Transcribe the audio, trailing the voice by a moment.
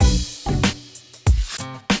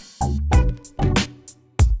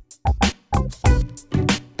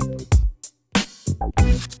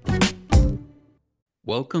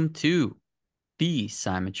Welcome to the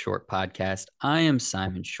Simon Short podcast. I am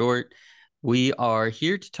Simon Short. We are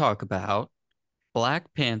here to talk about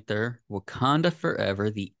Black Panther, Wakanda Forever,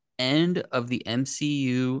 the end of the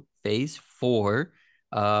MCU Phase 4,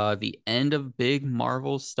 the end of big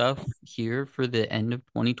Marvel stuff here for the end of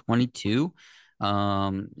 2022.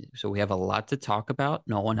 So we have a lot to talk about.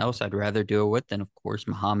 No one else I'd rather do it with than, of course,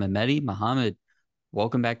 Muhammad Mehdi. Muhammad,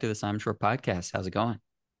 welcome back to the Simon Short podcast. How's it going?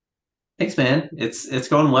 Thanks, man. It's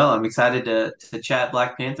going well. I'm excited to chat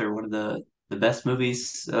Black Panther, one of the best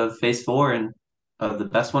movies of Phase Four and the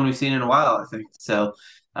best one we've seen in a while, I think. So,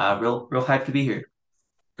 real hyped to be here.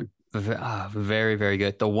 Very, very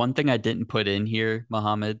good. The one thing I didn't put in here,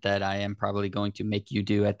 Mohammed, that I am probably going to make you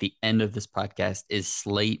do at the end of this podcast is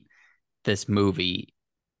slate this movie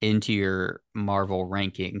into your Marvel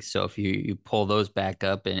rankings. So if you pull those back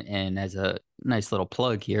up and as a nice little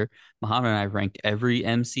plug here, Mohammed and I ranked every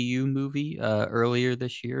MCU movie earlier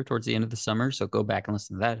this year towards the end of the summer. So go back and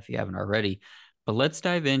listen to that if you haven't already. But let's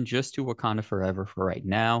dive in just to Wakanda Forever for right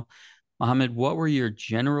now. Mohammed, what were your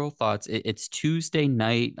general thoughts? It's Tuesday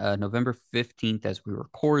night, November 15th, as we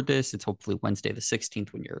record this. It's hopefully Wednesday the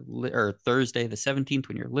 16th when or Thursday the 17th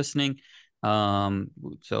when you're listening.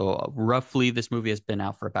 So roughly this movie has been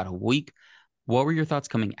out for about a week. What were your thoughts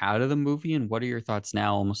coming out of the movie, and what are your thoughts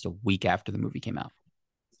now, almost a week after the movie came out?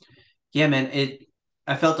 Yeah, man.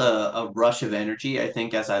 I felt a rush of energy, I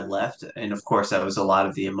think, as I left, and of course, that was a lot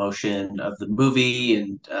of the emotion of the movie,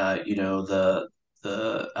 and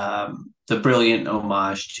the brilliant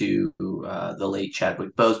homage to the late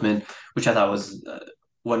Chadwick Boseman, which I thought was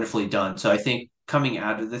wonderfully done. So I think coming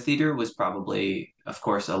out of the theater was probably, of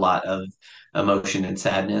course, a lot of emotion and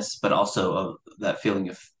sadness, but also of that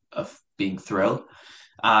feeling of being thrilled.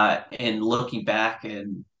 And looking back,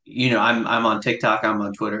 and I'm on TikTok, I'm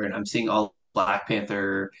on Twitter, and I'm seeing all Black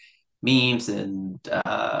Panther memes and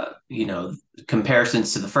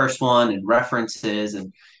comparisons to the first one and references,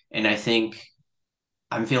 and I think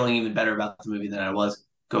I'm feeling even better about the movie than I was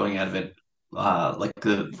going out of it like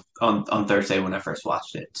the on Thursday when I first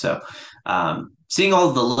watched it. So seeing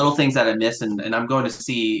all the little things that I missed, and I'm going to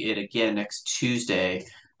see it again next Tuesday.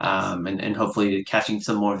 Nice. And hopefully catching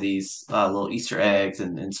some more of these little Easter eggs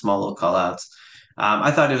and small little call outs.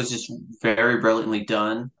 I thought it was just very brilliantly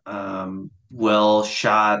done. Well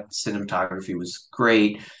shot, cinematography was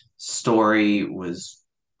great, story was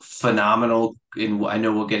phenomenal. And I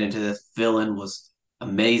know we'll get into this. Villain was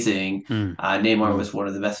amazing. Mm, Namor mm, was one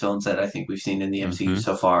of the best villains that I think we've seen in the MCU hmm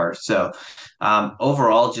so far. So,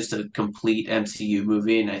 overall, just a complete MCU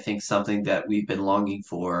movie, and I think something that we've been longing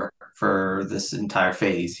for this entire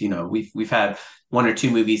phase. We've had one or two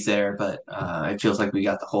movies there, but it feels like we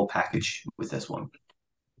got the whole package with this one.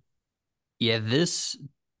 Yeah, this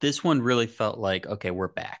one really felt like, okay, we're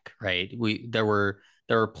back, right? There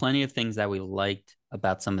were plenty of things that we liked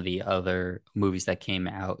about some of the other movies that came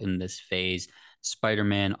out in this phase.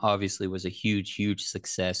 Spider-Man obviously was a huge, huge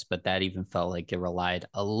success, but that even felt like it relied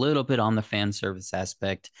a little bit on the fan service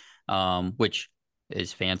aspect, which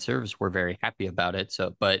is fan service. We're very happy about it.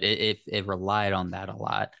 So, but it relied on that a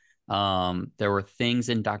lot. There were things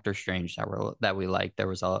in Doctor Strange that we liked. There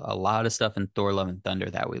was a lot of stuff in Thor: Love and Thunder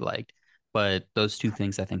that we liked, but those two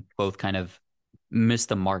things I think both kind of missed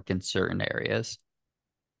the mark in certain areas.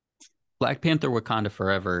 Black Panther: Wakanda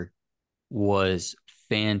Forever was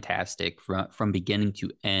fantastic from beginning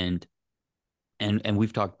to end, and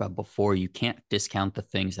we've talked about before. You can't discount the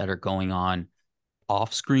things that are going on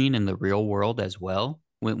off screen in the real world as well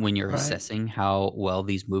when you're Right. assessing how well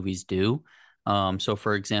these movies do. So,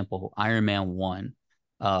 for example, Iron Man 1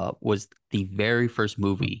 was the very first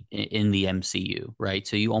movie in the MCU, right?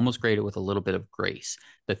 So you almost grade it with a little bit of grace.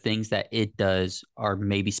 The things that it does are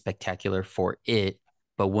maybe spectacular for it,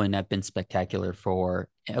 but wouldn't have been spectacular for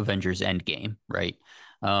Avengers Endgame, right?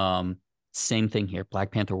 Um, Same thing here.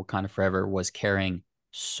 Black Panther Wakanda Forever was carrying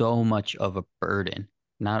so much of a burden,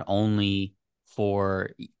 not only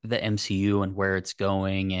for the MCU and where it's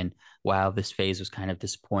going. And wow, this phase was kind of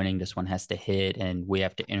disappointing. This one has to hit, and we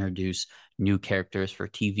have to introduce new characters for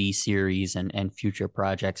TV series and future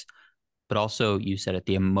projects. But also, you said it,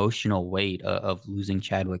 the emotional weight of losing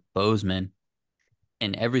Chadwick Boseman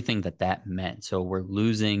and everything that that meant. So we're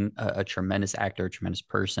losing a tremendous actor, a tremendous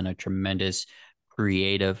person, a tremendous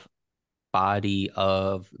creative body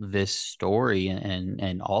of this story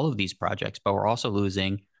and all of these projects, but we're also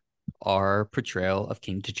losing our portrayal of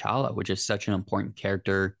King T'Challa, which is such an important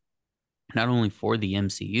character, not only for the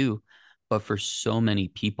MCU, but for so many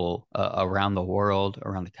people around the world,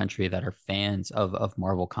 around the country that are fans of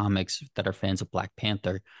Marvel Comics, that are fans of Black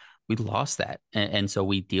Panther. We lost that. And so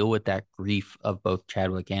we deal with that grief of both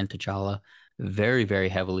Chadwick and T'Challa very, very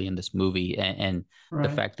heavily in this movie. And the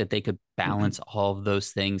Right. fact that they could balance all of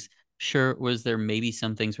those things. Sure, was there maybe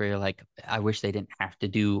some things where you're like, I wish they didn't have to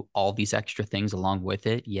do all these extra things along with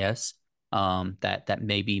it? Yes. That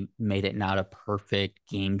maybe made it not a perfect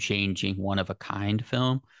game changing one of a kind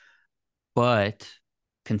film, but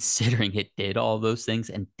considering it did all those things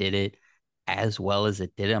and did it as well as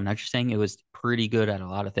it did it, I'm not just saying it was pretty good at a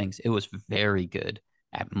lot of things. It was very good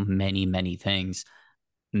at many, many things.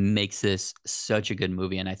 Makes this such a good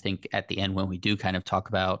movie. And I think at the end, when we do kind of talk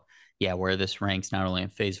about, yeah, where this ranks not only in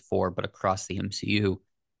phase four, but across the MCU,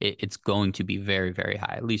 it's going to be very, very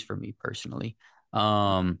high, at least for me personally.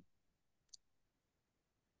 Um,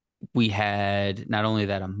 we had not only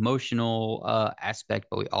that emotional aspect,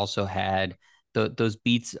 but we also had those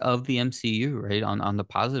beats of the MCU, right? On the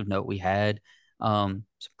positive note, we had some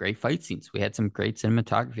great fight scenes. We had some great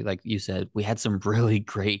cinematography, like you said. We had some really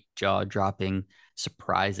great jaw dropping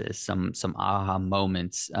surprises, some aha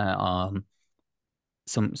moments.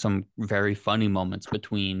 Some very funny moments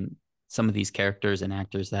between some of these characters and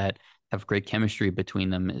actors that have great chemistry between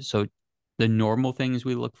them. So the normal things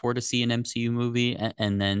we look for to see an MCU movie,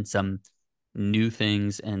 and then some new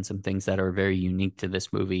things and some things that are very unique to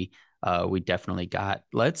this movie. We definitely got.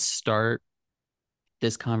 Let's start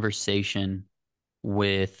this conversation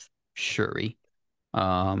with Shuri.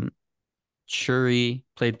 Um, Shuri,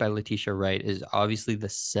 played by Letitia Wright, is obviously the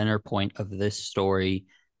center point of this story.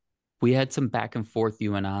 We had some back and forth,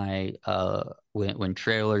 you and I, when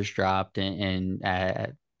trailers dropped and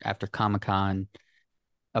after Comic-Con,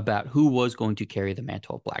 about who was going to carry the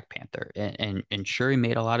mantle of Black Panther. And Shuri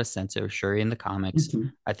made a lot of sense. It was Shuri in the comics.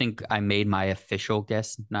 Mhm. I think I made my official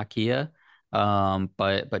guess, Nakia.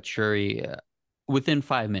 But Shuri, within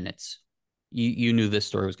 5 minutes, you knew this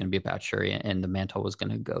story was going to be about Shuri, and the mantle was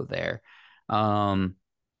going to go there. Um,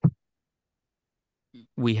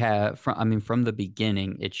 we have from the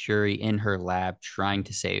beginning, it's Shuri in her lab trying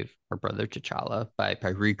to save her brother T'Challa by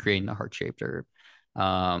recreating the heart-shaped herb.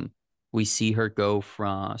 Um, we see her go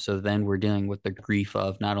from so then we're dealing with the grief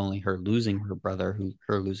of not only her losing her brother,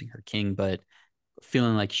 her losing her king, but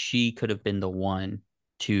feeling like she could have been the one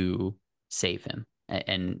to save him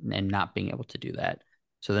and not being able to do that.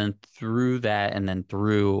 So then through that and then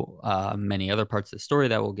through many other parts of the story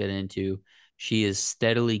that we'll get into, she is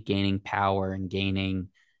steadily gaining power and gaining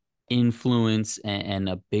influence and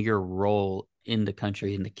a bigger role in the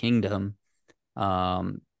country, in the kingdom,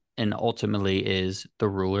 um, and ultimately is the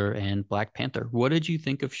ruler and Black Panther. What did you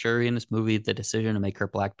think of Shuri in this movie, the decision to make her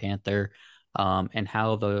Black Panther, and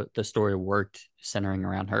how the story worked centering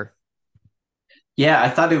around her? Yeah, I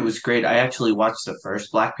thought it was great. I actually watched the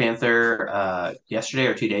first Black Panther yesterday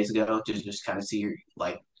or 2 days ago to just kind of see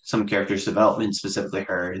like some characters' development, specifically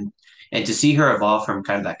her, and to see her evolve from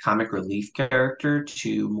kind of that comic relief character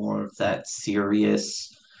to more of that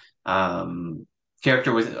serious um,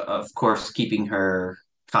 character with, of course, keeping her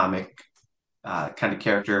comic kind of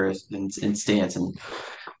character and stance. And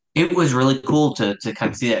it was really cool to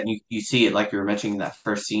kind of see that. And you see it like you were mentioning that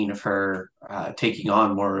first scene of her taking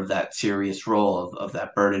on more of that serious role of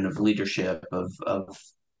that burden of leadership, of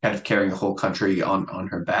kind of carrying the whole country on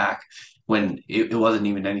her back when it wasn't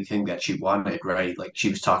even anything that she wanted, right? Like she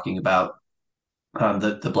was talking about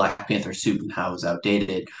the Black Panther suit and how it was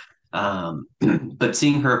outdated. But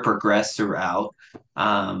seeing her progress throughout,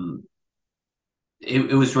 um,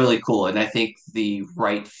 it was really cool. And I think the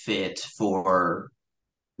right fit for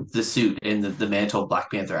the suit and the mantle of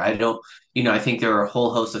Black Panther. I don't, I think there are a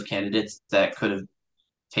whole host of candidates that could have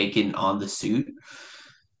taken on the suit,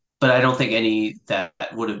 but I don't think any that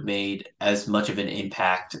would have made as much of an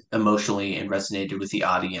impact emotionally and resonated with the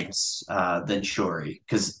audience than Shuri.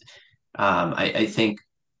 Because I think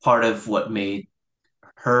part of what made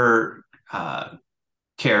her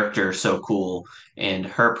character so cool and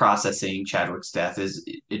her processing Chadwick's death is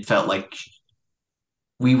it felt like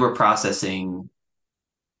we were processing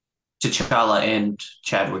T'Challa and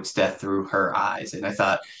Chadwick's death through her eyes, and I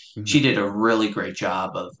thought Mm-hmm. she did a really great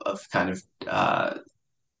job of kind of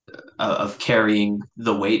carrying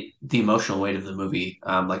the weight, the emotional weight of the movie,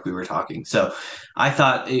 like we were talking. So I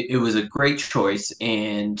thought it was a great choice,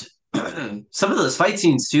 and some of those fight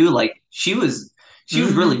scenes too, like she was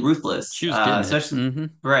Mm-hmm. really ruthless, She was getting it. especially Mm-hmm.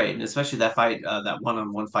 right, and especially that fight, that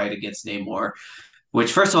one-on-one fight against Namor.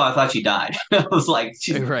 Which, first of all, I thought she died. I was like,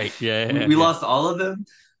 Right. Yeah. we lost all of them.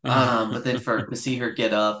 Yeah. But then for to see her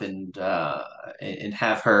get up and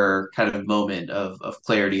have her kind of moment of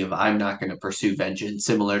clarity of I'm not going to pursue vengeance,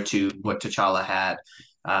 similar to what T'Challa had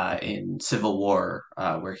in Civil War,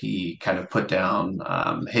 where he kind of put down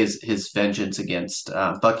his vengeance against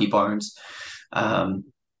Bucky Barnes. Um,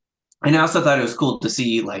 and I also thought it was cool to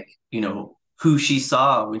see like who she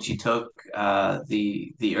saw when she took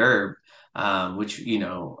the herb, which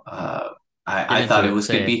Get I thought into it it. was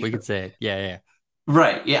going Say to it. be We could say it. Yeah, yeah.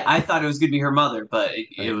 right. Yeah, I thought it was going to be her mother, but it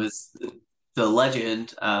Right. was the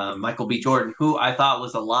legend, Michael B. Jordan, who I thought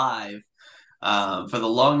was alive for the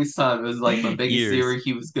longest time. It was like my biggest Years. theory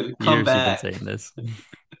he was going to come Years you've been back, saying this.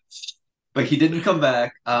 but he didn't come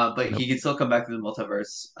back. But he Nope. could still come back to the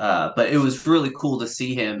multiverse. But it was really cool to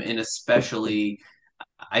see him, and especially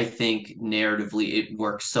I think narratively it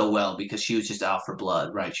works so well because she was just out for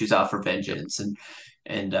blood, right? She was out for Yep. vengeance,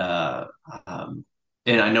 and um,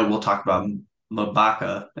 and I know we'll talk about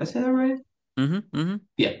Mabaka. Did I say that right? Mm-hmm. Mm-hmm.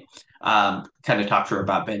 Yeah. Kind of talk to her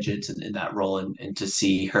about vengeance in that role, and to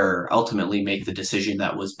see her ultimately make the decision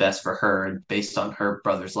that was best for her and based on her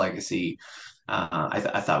brother's legacy. I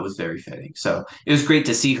thought was very fitting. So it was great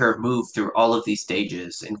to see her move through all of these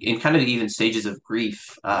stages and kind of even stages of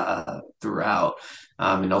grief throughout,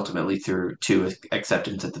 and ultimately through to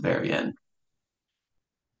acceptance at the very end.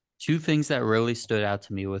 Two things that really stood out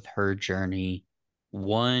to me with her journey.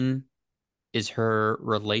 One is her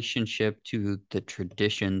relationship to the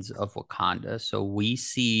traditions of Wakanda. So we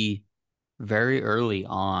see very early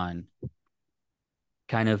on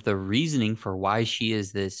kind of the reasoning for why she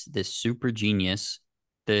is this super genius,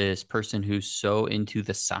 this person who's so into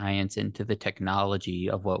the science, into the technology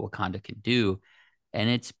of what Wakanda can do. And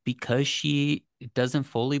it's because she doesn't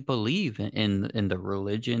fully believe in the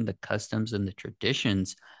religion, the customs, and the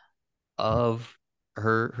traditions of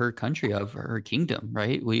her country, of her kingdom,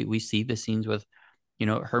 right? We see the scenes with,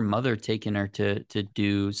 her mother taking her to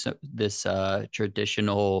do this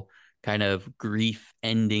traditional kind of grief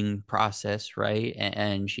ending process, right?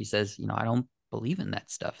 And she says, I don't believe in that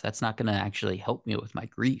stuff. That's not going to actually help me with my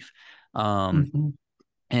grief. Um, Mm-hmm.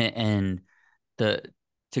 and the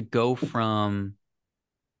to go from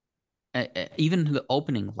even the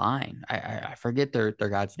opening line, I forget their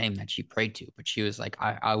God's name that she prayed to, but she was like,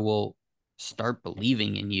 I will start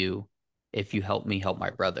believing in you if you help me help my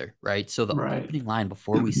brother, right? So the Right. opening line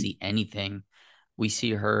before we see anything, we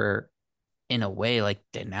see her in a way like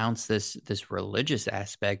denounce this religious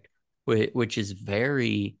aspect, which is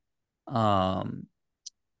very um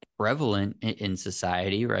prevalent in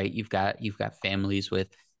society, right? You've got families with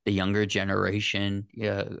the younger generation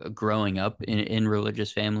growing up in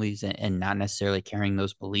religious families and not necessarily carrying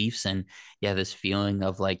those beliefs. And yeah, this feeling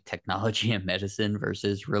of like technology and medicine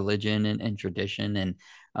versus religion and tradition, and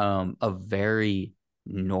a very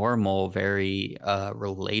normal, very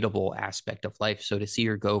relatable aspect of life. So to see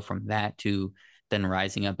her go from that to then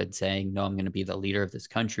rising up and saying, no, I'm going to be the leader of this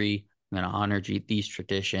country. I'm going to honor these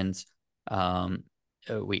traditions. Um,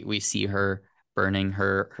 we see her burning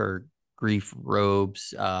her grief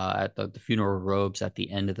robes at the funeral robes at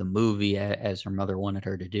the end of the movie, as her mother wanted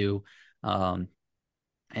her to do, um,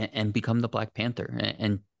 and become the Black Panther.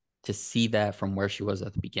 And to see that from where she was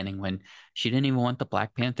at the beginning, when she didn't even want the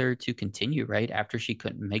Black Panther to continue, right after she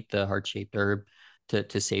couldn't make the heart-shaped herb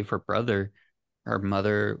to save her brother, her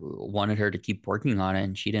mother wanted her to keep working on it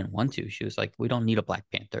and she didn't want to. She was like, we don't need a Black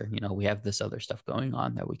Panther. We have this other stuff going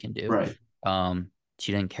on that we can do. Right. Um,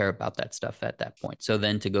 she didn't care about that stuff at that point. So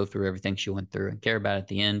then to go through everything she went through and care about at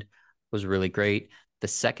the end was really great. The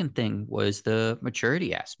second thing was the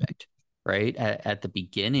maturity aspect, right? At the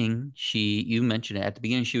beginning, you mentioned it, at the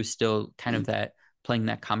beginning, she was still kind of that playing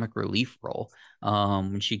that comic relief role.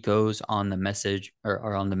 When she goes on the message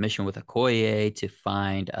or on the mission with Okoye to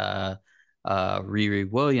find Riri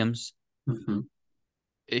Williams, Mm-hmm.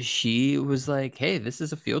 she was like, "Hey, this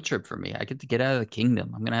is a field trip for me. I get to get out of the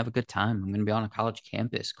kingdom. I'm gonna have a good time. I'm gonna be on a college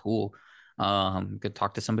campus. Cool. Could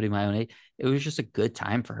talk to somebody my own age. It was just a good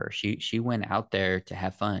time for her. She went out there to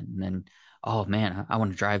have fun, and then, oh man, I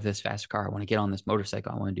want to drive this fast car. I want to get on this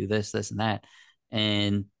motorcycle. I want to do this, and that.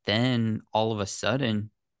 And then all of a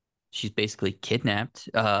sudden, she's basically kidnapped,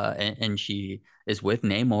 and she is with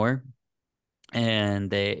Namor,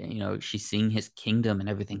 and she's seeing his kingdom and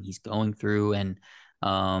everything he's going through, and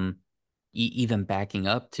um even backing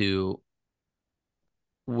up to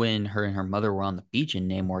when her and her mother were on the beach and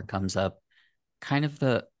Namor comes up, kind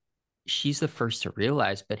of she's the first to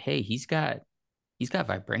realize, but hey, he's got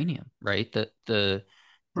vibranium, right? The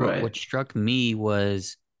what Right. struck me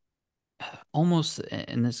was almost,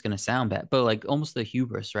 and this is gonna sound bad, but like almost the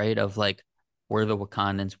hubris, right? Of like, we're the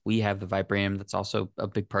Wakandans, we have the vibranium. That's also a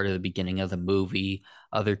big part of the beginning of the movie.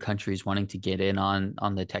 Other countries wanting to get in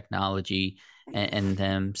on the technology, and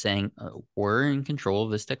them saying, we're in control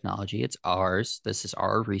of this technology. It's ours. This is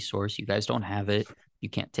our resource. You guys don't have it. You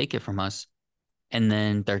can't take it from us. And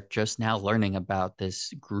then they're just now learning about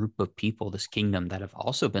this group of people, this kingdom that have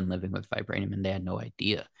also been living with vibranium, and they had no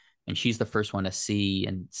idea. And she's the first one to see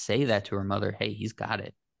and say that to her mother, hey, he's got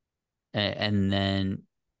it. And then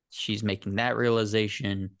she's making that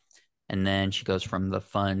realization. And then she goes from the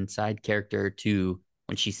fun side character to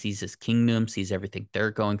when she sees his kingdom, sees everything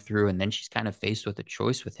they're going through. And then she's kind of faced with a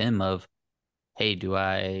choice with him of, hey, do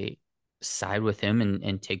I side with him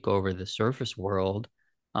and take over the surface world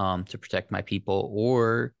to protect my people,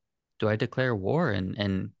 or do I declare war?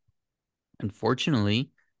 And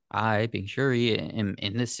unfortunately, I, being Shuri, am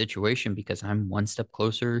in this situation because I'm one step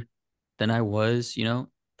closer than I was,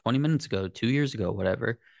 20 minutes ago, 2 years ago,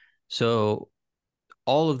 whatever. So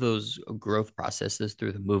all of those growth processes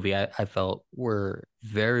through the movie, I felt were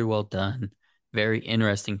very well done, very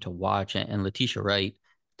interesting to watch. And Letitia Wright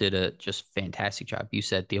did a just fantastic job. You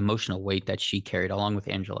said the emotional weight that she carried along with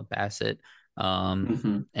Angela Bassett.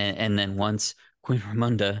 Hmm. And then once Queen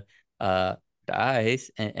Ramonda uh, dies,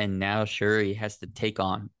 and now Shuri has to take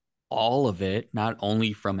on all of it, not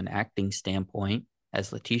only from an acting standpoint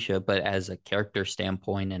as Letitia, but as a character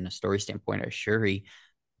standpoint and a story standpoint as Shuri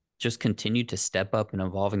just continued to step up and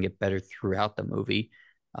evolve and get better throughout the movie.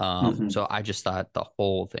 Hmm. So I just thought the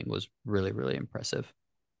whole thing was really, really impressive.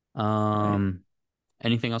 Right. Um,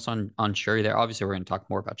 Anything else on Shuri there? Obviously, we're going to talk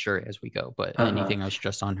more about Shuri as we go, but Uh-huh. anything else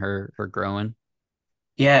just on her growing?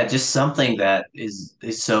 Yeah, just something that is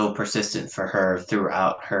so persistent for her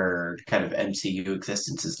throughout her kind of MCU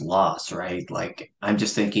existence is loss, right? Like I'm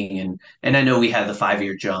just thinking, and I know we had the 5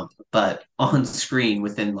 year jump, but on screen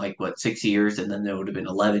within like what 6 years, and then there would have been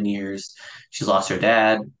 11 years, she's lost her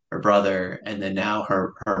dad, her brother, and then now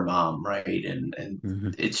her mom, right? And Mm-hmm.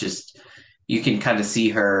 it's just you can kind of see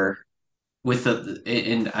her with the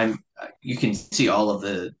and I'm you can see all of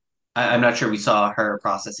the I'm not sure we saw her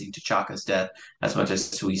processing T'Chaka's death as much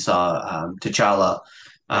as we saw T'Challa,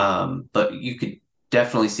 Right. but you could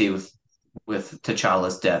definitely see with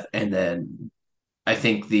T'Challa's death, and then I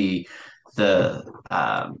think the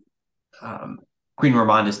Queen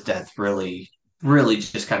Ramonda's death really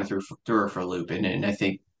just kind of threw her for a loop, and I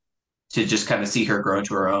think to just kind of see her grow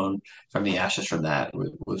into her own from the ashes from that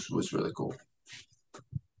was really cool.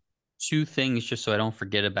 Two things just so I don't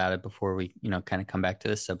forget about it before we, kind of come back to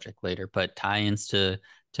this subject later, but tie-ins to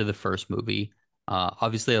the first movie.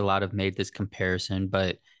 Obviously a lot have made this comparison,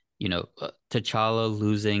 but T'Challa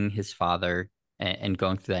losing his father and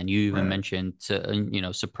going through that. And you even Right. mentioned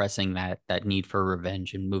suppressing that need for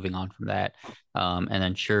revenge and moving on from that. And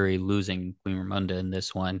then Shuri losing Queen Ramonda in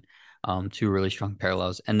this one. Two really strong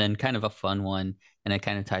parallels. And then kind of a fun one, and it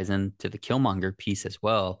kind of ties into the Killmonger piece as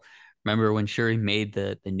well. Remember when Shuri made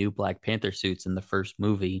the new Black Panther suits in the first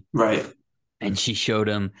movie, Right. and she showed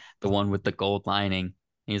him the one with the gold lining. And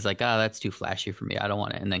he's like, "Oh, that's too flashy for me. I don't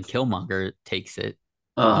want it." And then Killmonger takes it.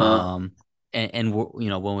 Uh-huh. Um, and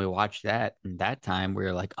when we watched that in that time, we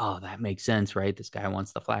were like, "Oh, that makes sense, right? This guy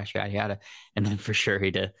wants the flash, yada yada." And then for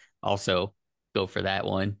Shuri to also go for that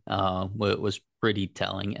one, was pretty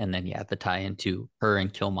telling. And then yeah, the tie into her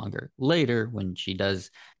and Killmonger later when she does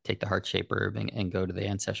take the heart shaper and go to the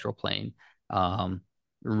ancestral plane. Um,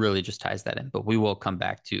 really just ties that in. But we will come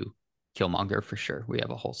back to Killmonger for sure. We have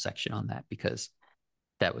a whole section on that because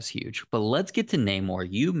that was huge. But let's get to Namor.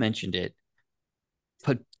 You mentioned it.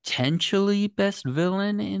 Potentially best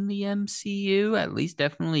villain in the MCU, at least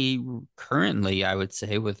definitely currently, I would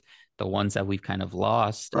say, with the ones that we've kind of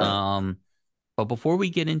lost. Right. But before we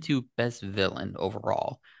get into best villain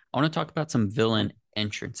overall, I want to talk about some villain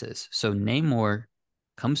entrances. So Namor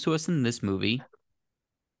comes to us in this movie,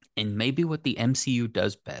 and maybe what the MCU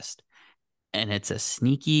does best, and it's a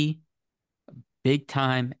sneaky big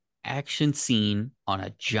time action scene on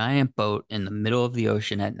a giant boat in the middle of the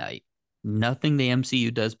ocean at night. Nothing the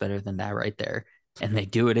MCU does better than that right there. And they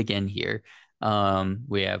do it again here.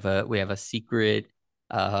 We have a secret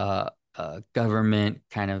uh, government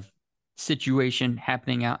kind of situation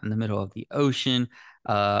happening out in the middle of the ocean.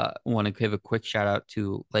 Want to give a quick shout out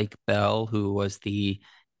to Lake Bell, who was the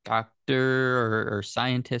doctor or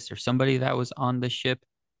scientist or somebody that was on the ship.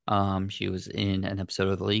 She was in an episode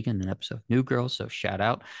of The League and an episode of New Girl, so shout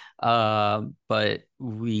out. But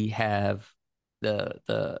we have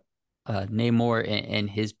the Namor and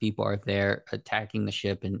his people are there attacking the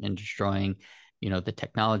ship and destroying, the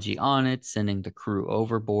technology on it, sending the crew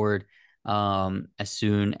overboard. As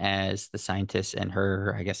soon as the scientist and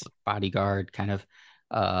her, I guess, bodyguard kind of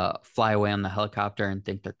fly away on the helicopter and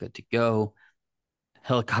think they're good to go,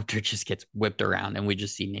 helicopter just gets whipped around and we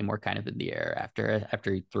just see Namor kind of in the air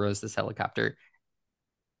after he throws this helicopter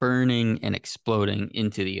burning and exploding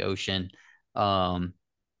into the ocean. Um,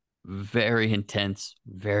 Very intense,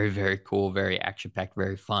 very, very cool, very action packed,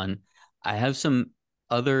 very fun. I have some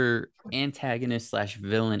other antagonist slash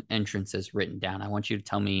villain entrances written down. I want you to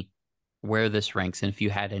tell me where this ranks and if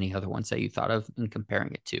you had any other ones that you thought of in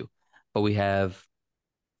comparing it to. But we have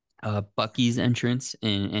Bucky's entrance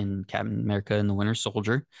in Captain America and the Winter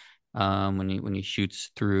Soldier, when he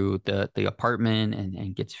shoots through the apartment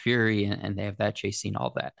and gets Fury, and they have that chase scene,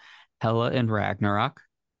 all that. Hela and Ragnarok,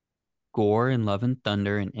 Gore and Love and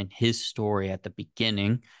Thunder, and his story at the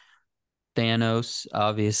beginning. Thanos,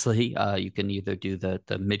 obviously, you can either do the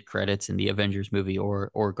mid credits in the Avengers movie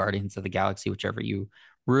or Guardians of the Galaxy, whichever you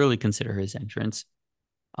really consider his entrance.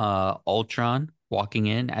 Ultron walking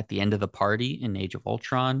in at the end of the party in Age of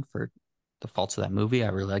Ultron for the faults of that movie. I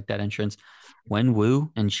really like that entrance. Wen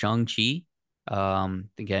Wu and Shang-Chi.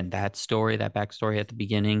 Again, that story, that backstory at the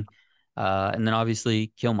beginning. And then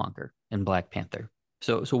obviously Killmonger and Black Panther.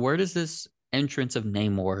 So where does this entrance of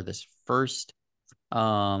Namor, this first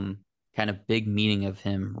um kind of big meaning of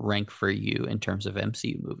him, rank for you in terms of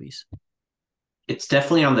MCU movies? It's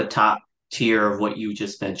definitely on the top tier of what you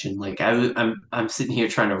just mentioned. Like I'm sitting here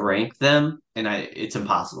trying to rank them, and it's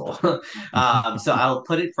impossible. So I'll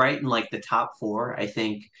put it right in like the top four. I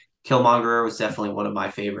think Killmonger was definitely one of my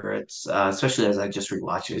favorites, especially as I just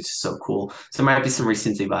rewatched it. It's just so cool. So there might be some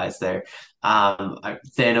recency bias there.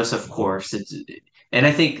 Thanos, of course, and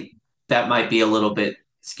I think that might be a little bit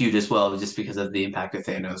skewed as well, just because of the impact of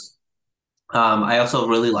Thanos. I also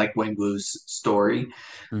really like Wang Wu's story,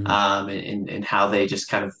 Mhm. and how they just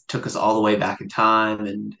kind of took us all the way back in time,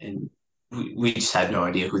 and we just had no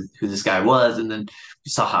idea who this guy was, and then we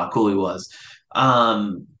saw how cool he was.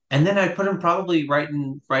 And then I put him probably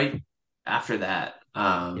right after that,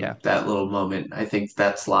 Yeah. that little moment. I think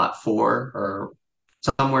that slot four or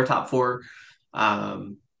somewhere top four.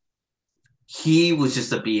 Um, he was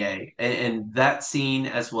just a BA, and that scene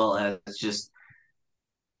as well as just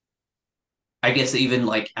I guess even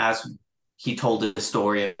like as he told the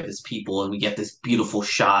story of his people, and we get this beautiful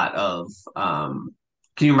shot of.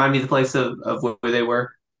 Can you remind me the place of where they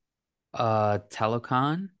were?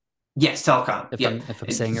 Telecon, Yes, Telecon. if Yep. I'm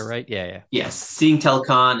And saying it right. Yeah, yeah. yes, seeing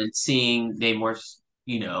Telecon and seeing Namor's,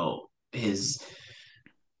 his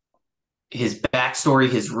backstory,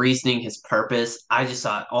 his reasoning, his purpose. I just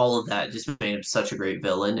thought all of that just made him such a great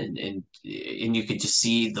villain, and you could just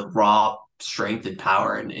see the raw strength and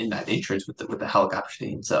power in that entrance with the helicopter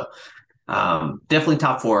scene. So definitely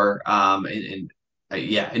top four.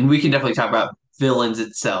 Yeah, and we can definitely talk about villains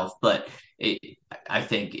itself, but I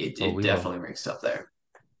think Oh, it we will. definitely ranks up there.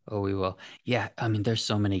 Oh, we will. Yeah, I mean, there's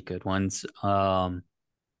so many good ones.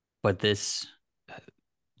 But this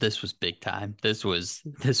was big time. This was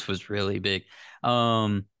really big.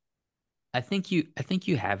 Um, I think you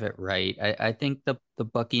have it right. I think the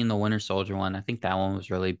Bucky and the Winter Soldier one, I think that one was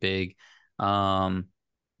really big. Um,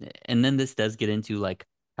 and then this does get into like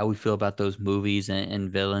how we feel about those movies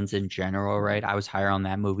and villains in general, right? I was higher on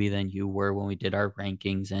that movie than you were when we did our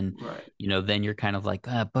rankings, and Right. then you're kind of like,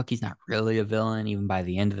 Bucky's not really a villain. Even by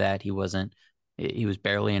the end of that, he wasn't. He was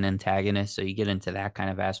barely an antagonist. So you get into that kind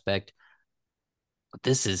of aspect. But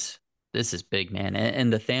this is big, man.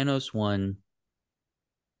 And the Thanos one,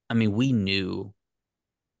 I mean, we knew,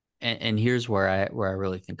 and here's where I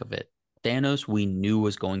really think of it. Thanos, we knew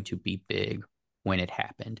was going to be big when it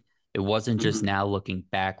happened. It wasn't just Hmm. now looking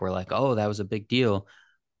back, we're like, oh, that was a big deal.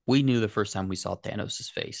 We knew the first time we saw Thanos's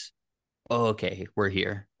face. Oh, okay, we're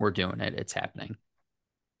here. We're doing it. It's happening.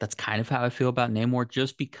 That's kind of how I feel about Namor,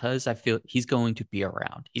 just because I feel he's going to be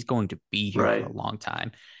around. He's going to be here for a Right. long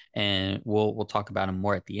time. And we'll talk about him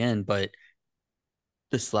more at the end, but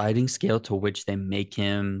the sliding scale to which they make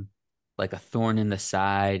him like a thorn in the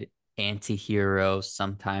side, anti-hero,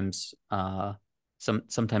 sometimes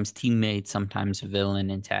teammate, sometimes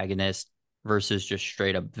villain, antagonist, versus just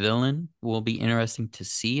straight up villain will be interesting to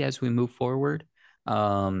see as we move forward.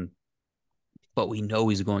 Um, but we know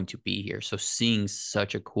he's going to be here. So seeing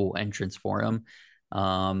such a cool entrance for him,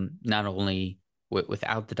 not only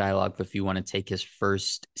without the dialogue, but if you want to take his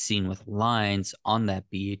first scene with lines on that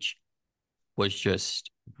beach, was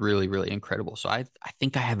just really, really incredible. So I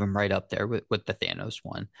think I have him right up there with the Thanos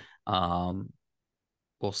one. Um,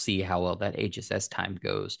 we'll see how well that ages as time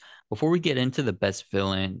goes. Before we get into the best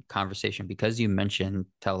villain conversation, because you mentioned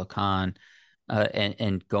Telecan,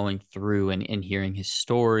 and going through and hearing his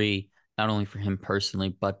story, not only for him personally,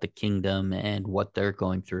 but the kingdom and what they're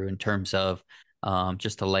going through in terms of,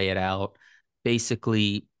 just to lay it out,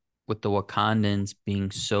 basically with the Wakandans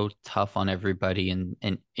being so tough on everybody and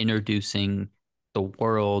introducing the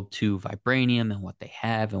world to vibranium and what they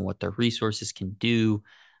have and what their resources can do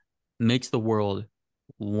makes the world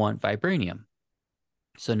want vibranium.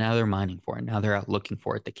 So now they're mining for it. Now they're out looking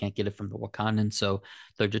for it. They can't get it from the Wakandans, so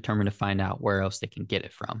they're determined to find out where else they can get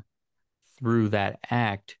it from. Through that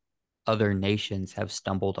act, other nations have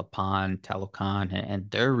stumbled upon Talokan and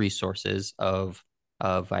their resources of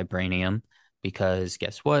vibranium, because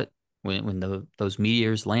guess what? When those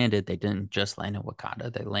meteors landed, they didn't just land in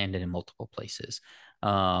Wakanda. They landed in multiple places.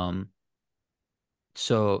 Um,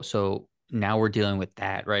 so now we're dealing with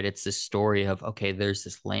that, right? It's this story of, okay, there's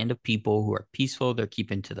this land of people who are peaceful, they're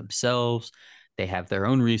keeping to themselves, they have their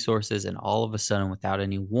own resources, and all of a sudden, without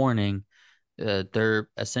any warning, they're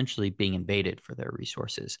essentially being invaded for their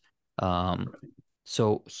resources. Um,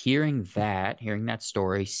 so hearing that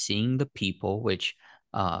story, seeing the people, which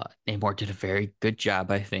Namor did a very good job,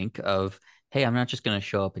 I think, of, hey, I'm not just going to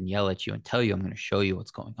show up and yell at you and tell you, I'm going to show you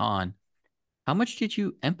what's going on. How much did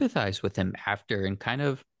you empathize with him after, and kind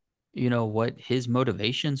of, what his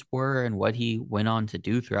motivations were and what he went on to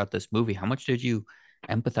do throughout this movie? How much did you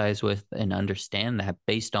empathize with and understand that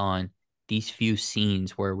based on these few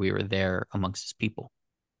scenes where we were there amongst his people?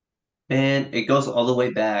 And it goes all the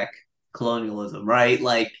way back, colonialism, right?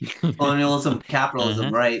 Like colonialism, capitalism,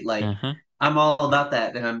 Uh-huh. right? Like Uh-huh. I'm all about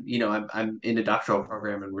that, and I'm in a doctoral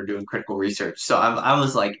program, and we're doing critical research. So I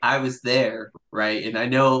was like, I was there, right? And I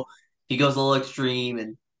know he goes a little extreme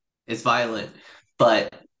and is violent,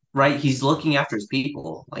 but right, he's looking after his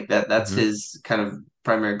people. Like that's Hmm. his kind of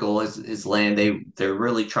primary goal is land. They're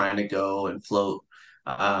really trying to go and float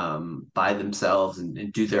by themselves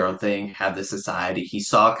and do their own thing, have the society. He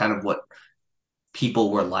saw kind of what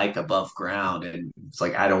people were like above ground, and it's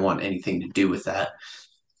like I don't want anything to do with that.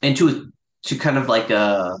 And to kind of like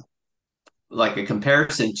a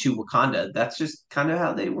comparison to Wakanda, that's just kind of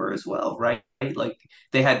how they were as well, right? Like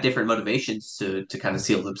they had different motivations to kind of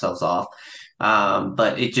seal themselves off.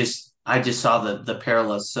 But I just saw the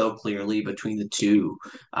parallels so clearly between the two.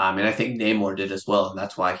 And I think Namor did as well. And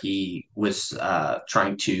that's why he was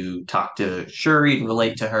trying to talk to Shuri and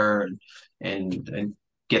relate to her and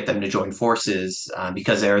get them to join forces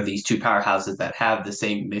because there are these two powerhouses that have the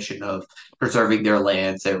same mission of preserving their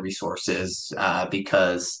lands, their resources,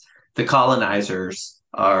 because the colonizers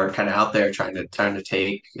are kind of out there trying to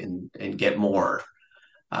take and get more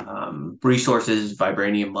resources,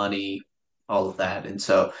 vibranium money, all of that. And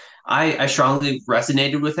so I strongly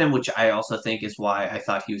resonated with him, which I also think is why I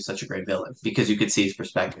thought he was such a great villain because you could see his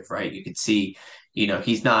perspective, right? You could see,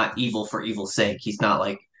 he's not evil for evil's sake. He's not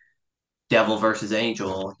like devil versus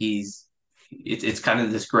angel. It's kind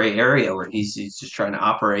of this gray area where he's just trying to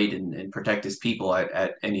operate and protect his people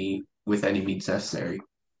at any with any means necessary.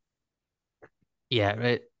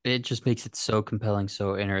 Yeah, it just makes it so compelling,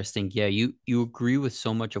 so interesting. Yeah, you agree with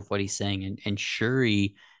so much of what he's saying, and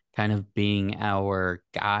Shuri kind of being our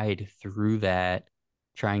guide through that,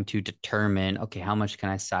 trying to determine, okay, how much can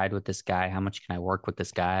I side with this guy? How much can I work with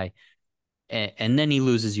this guy? And then he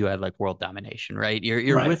loses you at like world domination, right?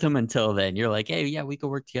 You're Right. with him until then. You're like, hey, yeah, we can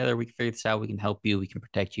work together. We can figure this out. We can help you. We can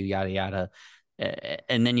protect you. Yada yada.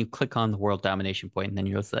 And then you click on the world domination point, and then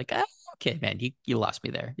you're just like, ah, okay, man, you lost me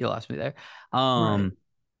there. You lost me there. Right.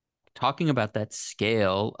 Talking about that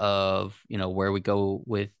scale of where we go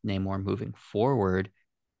with Namor moving forward,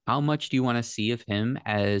 how much do you want to see of him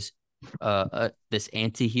as this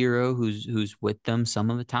anti-hero who's with them some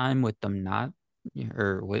of the time, with them not,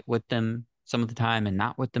 or with them some of the time and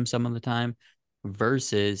not with them some of the time,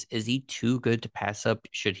 versus is he too good to pass up?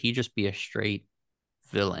 Should he just be a straight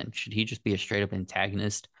villain? Should he just be a straight up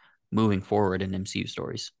antagonist moving forward in MCU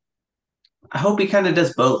stories? I hope he kind of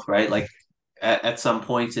does both, right? Like at some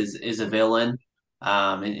points is a villain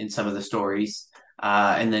in some of the stories,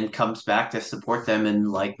 and then comes back to support them in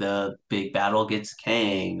like the big battle against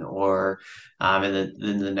Kang or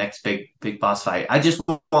in the next big boss fight. I just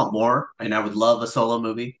want more, and I would love a solo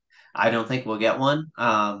movie. I don't think we'll get one,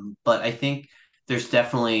 but I think there's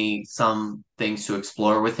definitely some things to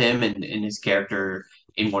explore with him and his character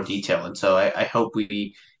in more detail. And so I hope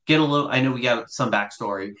we get a little. I know we got some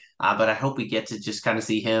backstory but I hope we get to just kind of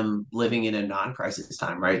see him living in a non-crisis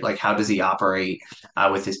time, right? Like, how does he operate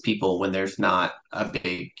with his people when there's not a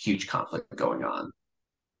big, huge conflict going on?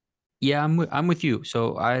 Yeah, I'm with you.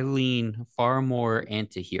 So I lean far more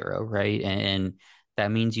anti-hero, right? And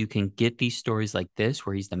that means you can get these stories like this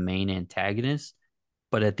where he's the main antagonist,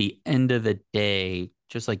 but at the end of the day,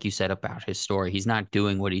 just like you said about his story, he's not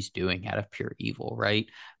doing what he's doing out of pure evil, right?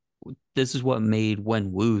 This is what made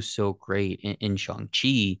Wen Wu so great in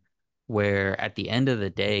Shang-Chi, where at the end of the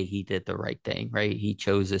day, he did the right thing, right? He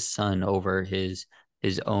chose his son over his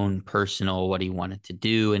own personal what he wanted to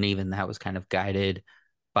do. And even that was kind of guided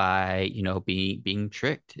by, being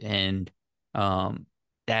tricked. And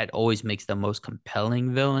that always makes the most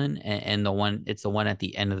compelling villain, and it's the one at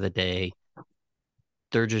the end of the day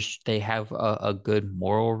they have a good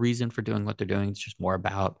moral reason for doing what they're doing. It's just more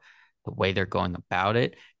about the way they're going about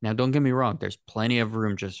it. Now, don't get me wrong, there's plenty of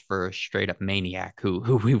room just for a straight up maniac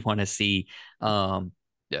who we want to see um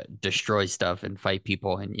destroy stuff and fight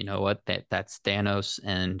people. And you know what? That's Thanos,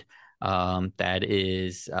 and that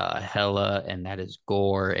is Hela, and that is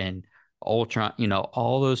Gore and Ultron,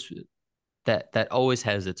 all those that always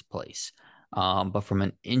has its place. But from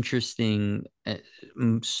an interesting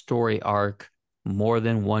story arc, more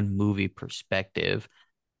than one movie perspective,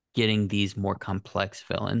 getting these more complex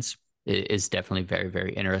villains is definitely very,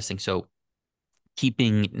 very interesting. So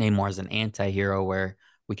keeping Namor as an anti-hero where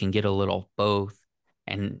we can get a little both,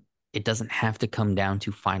 and it doesn't have to come down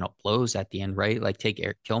to final blows at the end, right? Like take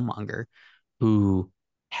Eric Killmonger, who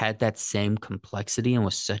had that same complexity and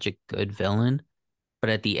was such a good villain, but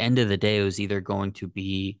at the end of the day, it was either going to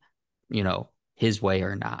be, his way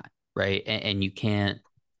or not, right? And you can't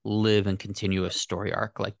live and continue a story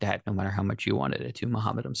arc like that, no matter how much you wanted it to,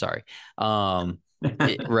 Muhammad. I'm sorry.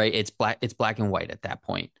 Right? It's black and white at that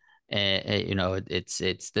point. And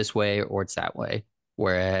it's this way or it's that way.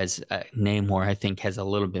 Whereas Namor, I think, has a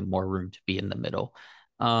little bit more room to be in the middle.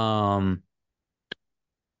 All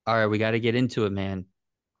right, we got to get into it, man.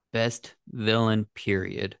 Best villain,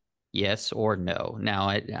 period. Yes or no? Now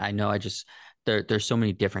I know there's so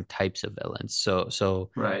many different types of villains. So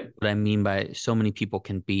Right. what I mean by so many people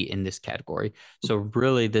can be in this category. So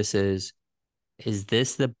really is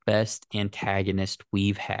this the best antagonist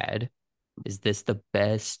we've had? Is this the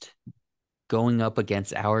best going up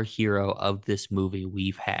against our hero of this movie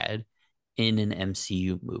we've had in an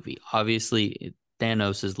MCU movie? Obviously,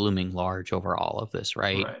 Thanos is looming large over all of this,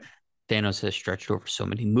 right? Right. Thanos has stretched over so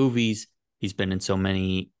many movies. He's been in so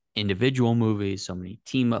many individual movies, so many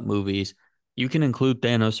team up movies. You can include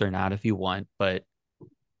Thanos or not if you want, but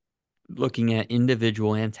looking at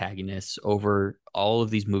individual antagonists over all of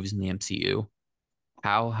these movies in the MCU,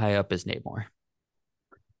 how high up is Namor?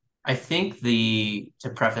 I think to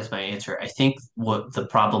preface my answer, I think what the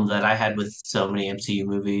problem that I had with so many MCU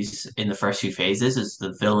movies in the first few phases is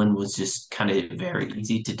the villain was just kind of very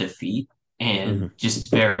easy to defeat and Mm-hmm.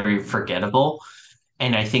 just very forgettable.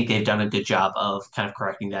 And I think they've done a good job of kind of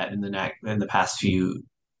correcting that in the past few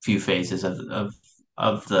phases of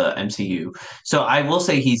the MCU. So I will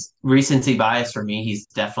say he's recency bias for me. He's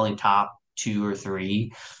definitely top two or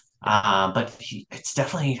three. Yeah, It's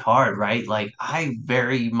definitely hard, right? Like I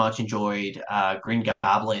very much enjoyed Green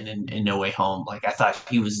Goblin in No Way Home. Like I thought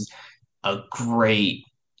he was a great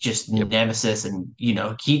just yep. nemesis, and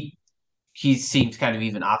he seems kind of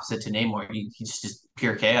even opposite to Namor. He's just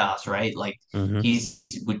pure chaos, right? Like Mm-hmm. he's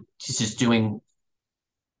just doing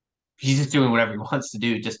whatever he wants to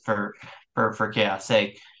do just for chaos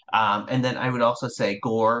sake. And then I would also say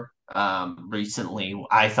Gore. Recently,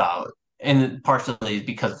 I thought, and partially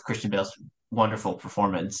because of Christian Bale's wonderful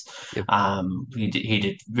performance, Yep. he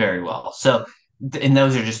did very well. So, and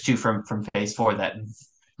those are just two from Phase Four that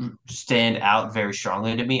stand out very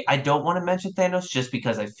strongly to me. I don't want to mention Thanos just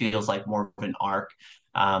because it feels like more of an arc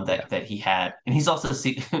Yeah, that he had, and he's also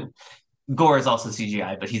Gore is also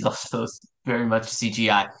CGI, but he's also very much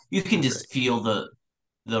CGI. You can right. just feel the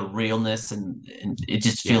realness, and it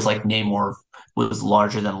just Yeah. feels like Namor was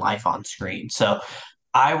larger than life on screen. So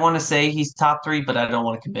I want to say he's top three, but I don't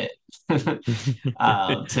want to commit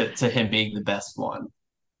to him being the best one.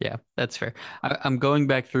 Yeah, that's fair. I'm going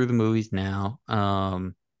back through the movies now.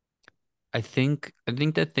 I think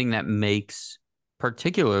the thing that makes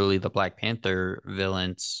particularly the Black Panther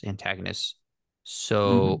villains antagonists Hmm.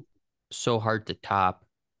 so so hard to top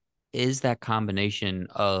is that combination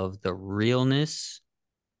of the realness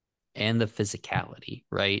and the physicality,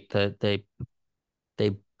 right? They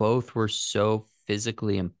both were so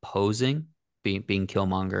physically imposing, being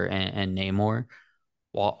Killmonger and Namor,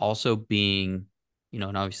 while also being,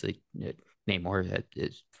 and obviously Namor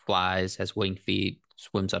flies, has winged feet,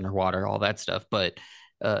 swims underwater, all that stuff. But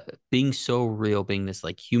being so real, being this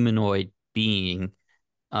like humanoid being,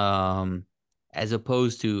 um, as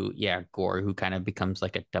opposed to Gore, who kind of becomes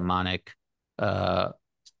like a demonic uh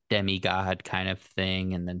demigod kind of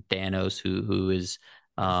thing, and then Thanos, who is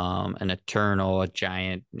an eternal, a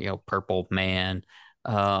giant, purple man,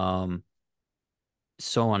 um,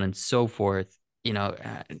 so on and so forth.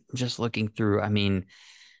 Just looking through, I mean,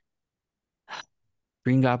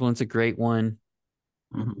 Green Goblin's a great one.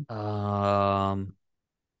 Hmm. Um,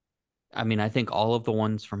 I mean, I think all of the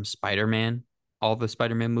ones from Spider-Man, all the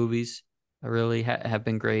Spider-Man movies really have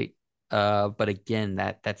been great. But again,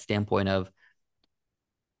 that standpoint of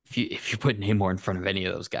if you put Namor in front of any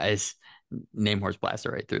of those guys, Namor's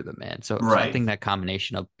blasted right through them, man. So I Right. think that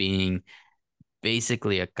combination of being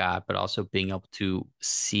basically a god, but also being able to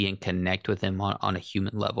see and connect with him on a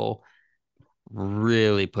human level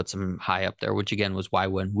really puts him high up there, which again was why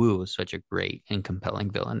Wen Wu was such a great and compelling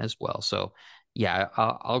villain as well. So yeah,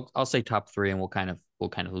 I'll say top three, and we'll kind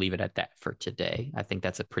of leave it at that for today. I think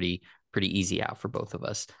that's a pretty easy out for both of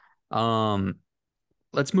us. Um,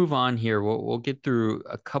 let's move on here. We'll get through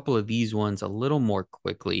a couple of these ones a little more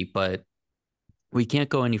quickly, but we can't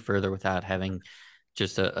go any further without having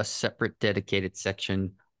just a separate dedicated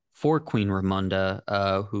section for Queen Ramonda,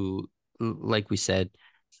 who, like we said,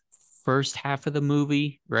 first half of the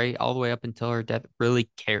movie, right, all the way up until her death, really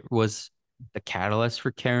was the catalyst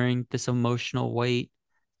for carrying this emotional weight.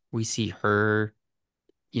 We see her,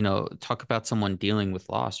 talk about someone dealing with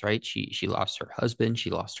loss, right? She lost her husband, she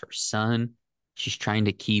lost her son. She's trying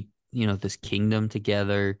to keep, this kingdom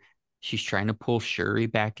together. She's trying to pull Shuri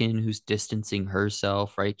back in, who's distancing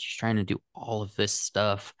herself, right? She's trying to do all of this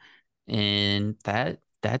stuff. And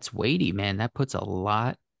that's weighty, man. That puts a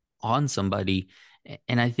lot on somebody.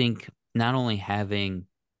 And I think not only having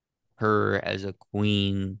her as a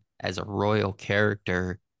queen, as a royal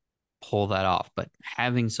character, pull that off. But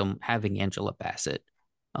having Angela Bassett,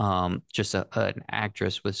 just an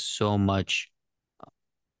actress with so much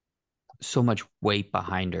weight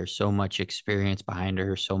behind her, so much experience behind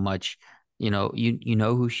her, so much, you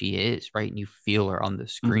know who she is, right? And you feel her on the Hmm.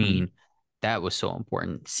 screen. That was so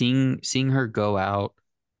important. Seeing her go out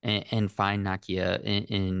and find Nakia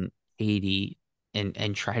in Haiti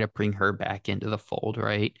and try to bring her back into the fold,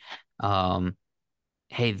 right? Um,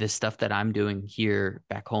 hey, this stuff that I'm doing here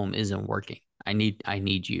back home isn't working. I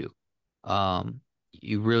need you.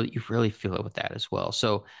 You really feel it with that as well.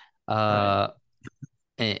 So, Right. uh,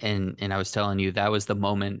 and I was telling you that was the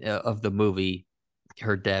moment of the movie,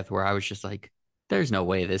 her death, where I was just like, "There's no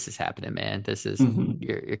way this is happening, man. This is Hmm.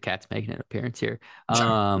 your cat's making an appearance here."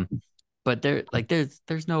 Um, but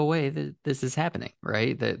there's no way that this is happening,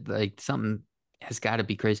 right? That like something has got to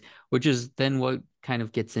be crazy, which is then what kind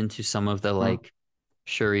of gets into some of the like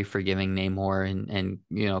Shuri forgiving Namor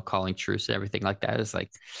and calling truce and everything like that. Is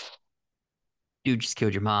like, dude just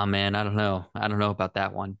killed your mom, man. I don't know about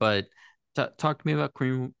that one. But talk to me about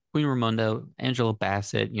Queen Ramonda, Angela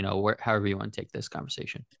Bassett. However you want to take this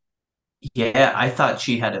conversation. Yeah, I thought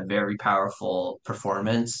she had a very powerful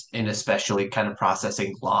performance and especially kind of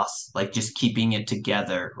processing loss, like just keeping it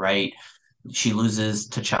together, right? She loses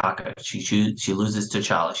T'Chaka, she loses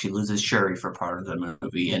T'Challa, she loses Shuri for part of the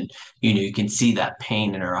movie, and you can see that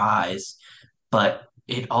pain in her eyes, but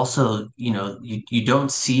it also, you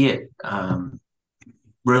don't see it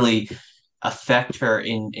really affect her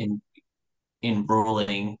in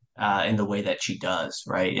ruling in the way that she does,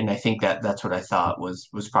 right? And I think that that's what I thought was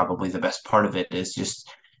probably the best part of it is just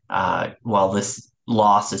while this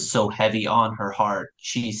loss is so heavy on her heart,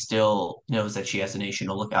 she still knows that she has a nation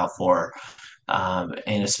to look out for.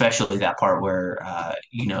 And especially that part where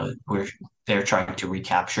where they're trying to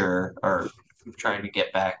recapture or trying to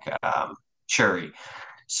get back Shuri.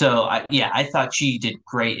 So I thought she did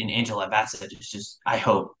great, and Angela Bassett is just. I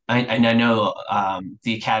hope, and I know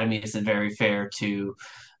the Academy isn't very fair to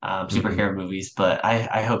Hmm. superhero movies, but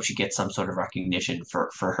I hope she gets some sort of recognition for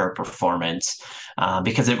her performance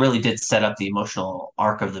because it really did set up the emotional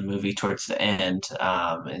arc of the movie towards the end,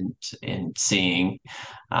 and seeing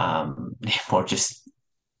more just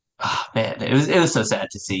oh, man, it was so sad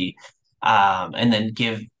to see, and then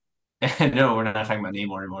give no, we're not talking about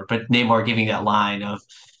Namor anymore, but Namor giving that line of,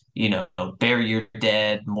 bury your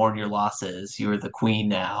dead, mourn your losses. You are the queen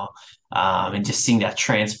now, and just seeing that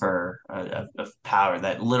transfer of power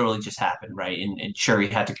that literally just happened, right? And Shuri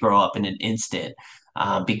had to grow up in an instant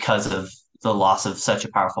because of the loss of such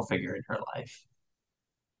a powerful figure in her life.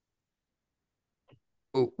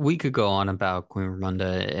 We could go on about Queen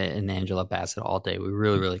Ramonda and Angela Bassett all day. We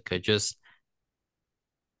really, really could. Just,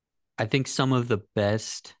 I think some of the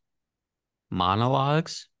best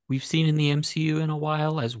monologues we've seen in the MCU in a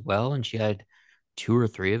while as well. And she had two or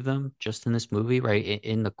three of them just in this movie, right?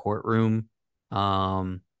 In the courtroom,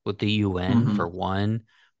 with the UN for Hmm. one,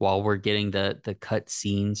 while we're getting the cut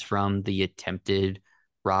scenes from the attempted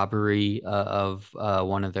robbery of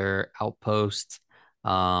one of their outposts.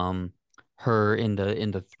 Her in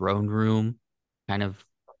the throne room, kind of,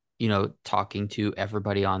 talking to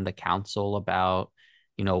everybody on the council about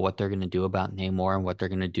what they're going to do about Namor and what they're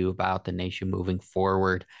going to do about the nation moving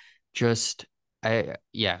forward. Just,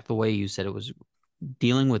 yeah, the way you said it was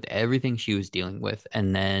dealing with everything she was dealing with,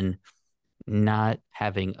 and then not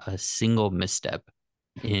having a single misstep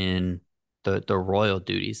in the royal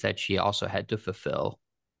duties that she also had to fulfill,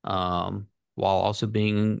 um, while also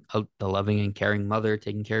being the loving and caring mother,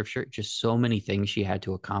 taking care of Shuri. Just so many things she had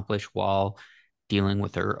to accomplish while dealing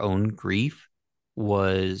with her own grief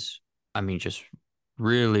was, I mean, just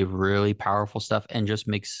really, really powerful stuff, and just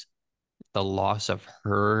makes the loss of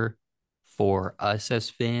her for us as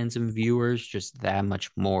fans and viewers just that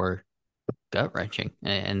much more gut wrenching.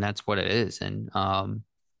 And that's what it is. And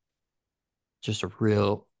just a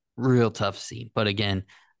real, real tough scene. But again,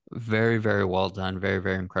 very, very well done. Very,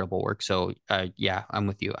 very incredible work. So yeah, I'm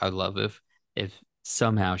with you. I'd love if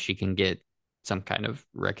somehow she can get some kind of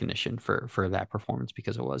recognition for that performance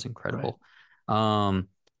because it was Right. incredible. Um,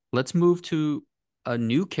 let's move to a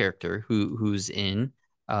new character who's in.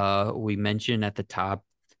 We mentioned at the top,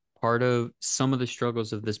 part of some of the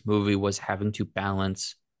struggles of this movie was having to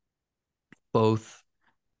balance both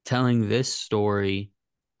telling this story,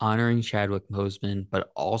 honoring Chadwick Boseman,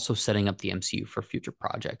 but also setting up the MCU for future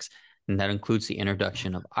projects. And that includes the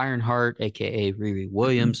introduction of Ironheart, aka Riri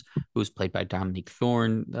Williams, who's played by Dominique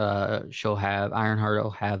Thorne. She'll have Ironheart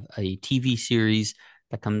will have a TV series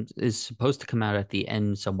that comes is supposed to come out at the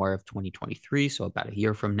end somewhere of 2023, so about a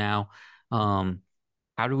year from now. Um,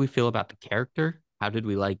 how do we feel about the character? How did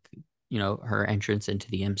we like, her entrance into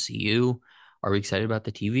the MCU? Are we excited about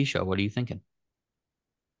the TV show? What are you thinking?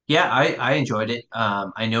 Yeah, I enjoyed it.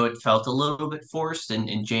 I know it felt a little bit forced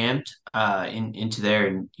and jammed into there,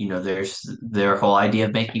 and there's their whole idea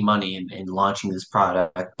of making money and launching this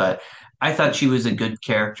product. But I thought she was a good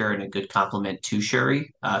character and a good compliment to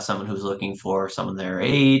Shuri, someone who's looking for someone their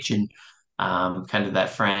age and kind of that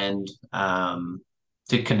friend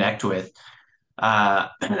to connect with.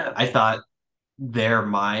 I thought their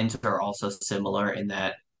minds are also similar in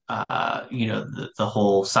that the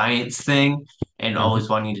whole science thing and Mhm. always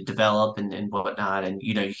wanting to develop and whatnot, and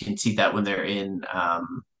you can see that when they're in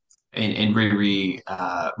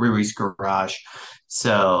Riri's garage.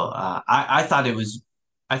 So I thought it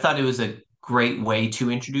was a great way to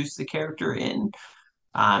introduce the character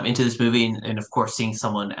into this movie, and of course, seeing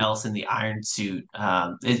someone else in the Iron Suit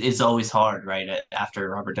is always hard, right? After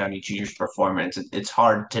Robert Downey Jr.'s performance, it's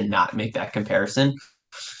hard to not make that comparison.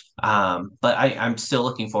 But I'm still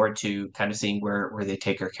looking forward to kind of seeing where they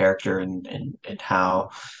take her character and how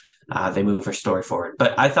they move her story forward.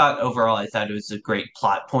 But I thought it was a great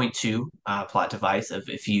plot point too, plot device of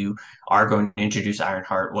if you are going to introduce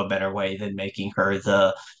Ironheart, what better way than making her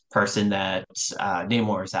the person that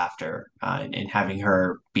Namor is after, and having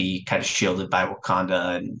her be kind of shielded by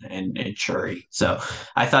Wakanda and Shuri. So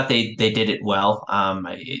I thought they did it well.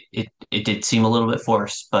 It did seem a little bit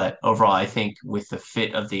forced, but overall, I think with the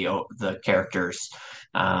fit of the characters.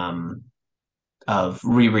 Um, of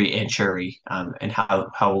Riri and Shuri, and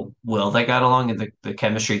how well they got along and the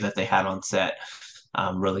chemistry that they had on set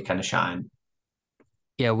really kind of shine.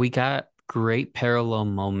 Yeah, we got great parallel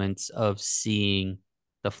moments of seeing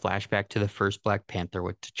the flashback to the first Black Panther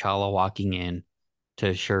with T'Challa walking in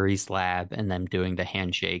to Shuri's lab and them doing the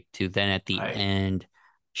handshake to then at the Right. end,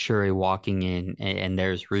 Shuri walking in and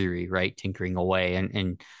there's Riri, right, tinkering away.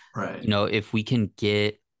 And Right. if we can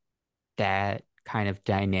get that kind of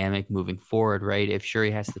dynamic moving forward, right? If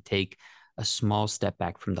Shuri has to take a small step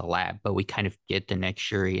back from the lab, but we kind of get the next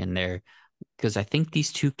Shuri in there because I think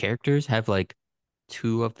these two characters have like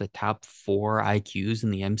two of the top four IQs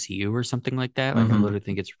in the MCU or something like that. Like I Hmm. literally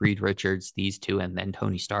think it's Reed Richards, these two, and then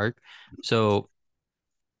Tony Stark. So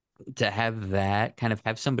to have that kind of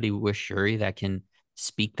have somebody with Shuri that can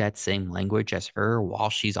speak that same language as her while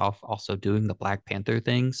she's off also doing the Black Panther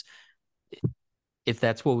things, if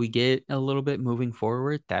that's what we get a little bit moving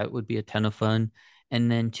forward, that would be a ton of fun.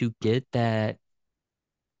 And then to get that,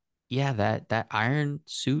 yeah, that iron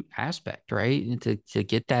suit aspect, right? And to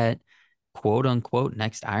get that quote unquote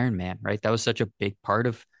next Iron Man, right? That was such a big part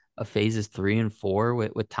of phases 3 and 4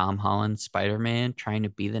 with Tom Holland, Spider-Man trying to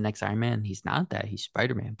be the next Iron Man. He's not that, he's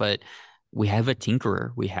Spider-Man, but we have a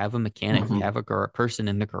tinkerer, we have a mechanic, we Hmm. have a person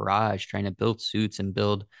in the garage trying to build suits and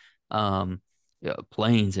build um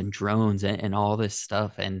planes and drones and all this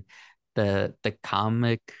stuff. And the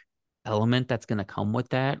comic element that's going to come with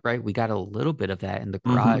that, right? We got a little bit of that in the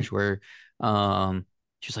Hmm. garage where um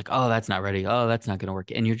she's like, "Oh, that's not ready. Oh, that's not going to work."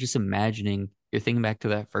 And you're just imagining, you're thinking back to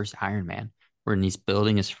that first Iron Man when he's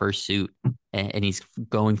building his first suit and he's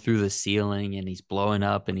going through the ceiling and he's blowing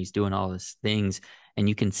up and he's doing all these things and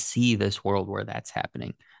you can see this world where that's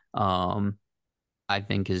happening. Um I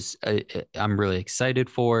think is I'm really excited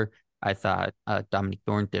for. I thought Dominic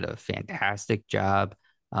Thorne did a fantastic job,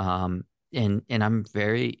 um, and I'm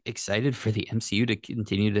very excited for the MCU to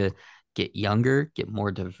continue to get younger, get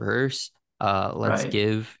more diverse. Let's Right.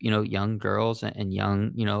 give young girls and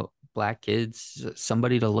young black kids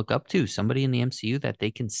somebody to look up to, somebody in the MCU that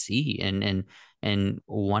they can see and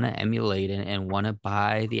want to emulate and want to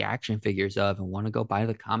buy the action figures of and want to go buy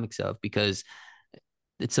the comics of, because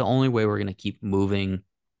it's the only way we're going to keep moving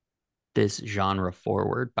this genre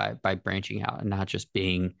forward by branching out and not just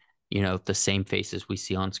being, the same faces we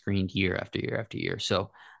see on screen year after year after year.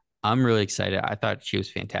 So I'm really excited. I thought she was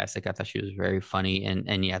fantastic. I thought she was very funny.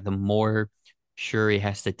 And yeah, the more Shuri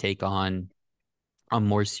has to take on a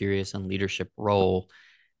more serious and leadership role,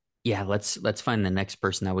 yeah, let's find the next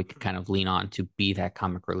person that we can kind of lean on to be that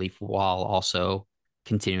comic relief while also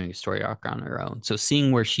continuing a story arc on her own. So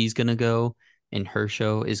seeing where she's gonna go in her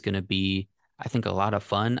show is gonna be, I think, a lot of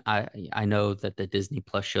fun. I know that the Disney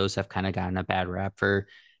Plus shows have kind of gotten a bad rap for,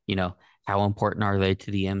 how important are they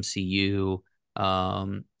to the MCU?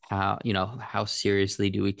 How seriously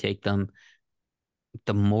do we take them?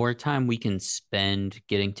 The more time we can spend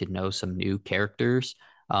getting to know some new characters,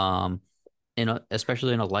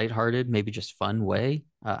 especially in a lighthearted, maybe just fun way,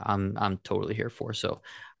 I'm totally here for. So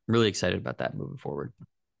I'm really excited about that moving forward.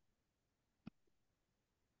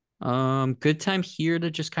 Good time here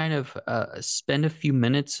to just kind of spend a few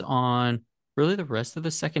minutes on really the rest of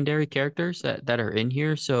the secondary characters that are in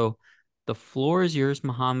here. So the floor is yours,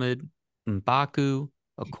 Muhammad. M'Baku,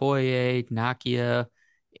 Okoye, Nakia,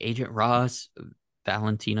 Agent Ross,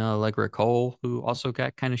 Valentina Allegra Cole, who also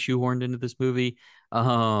got kind of shoehorned into this movie.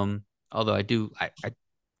 Although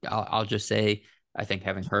I'll just say I think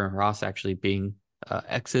having her and Ross actually being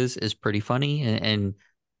exes is pretty funny. And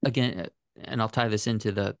again, and I'll tie this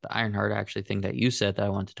into the Ironheart actually thing that you said that I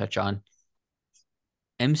want to touch on.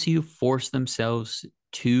 MCU forced themselves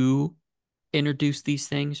to introduce these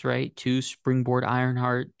things, right? To springboard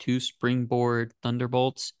Ironheart, to springboard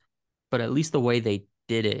Thunderbolts, but at least the way they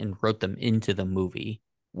did it and wrote them into the movie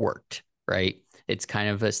worked, right? It's kind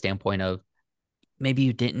of a standpoint of maybe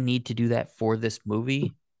you didn't need to do that for this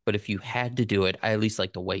movie, but if you had to do it, I at least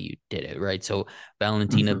like the way you did it, right? So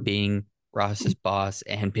Valentina Mhm. being Ross's boss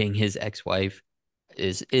and being his ex-wife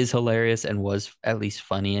is hilarious and was at least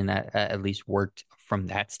funny, and that at least worked from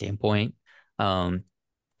that standpoint. Um,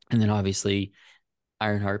 and then obviously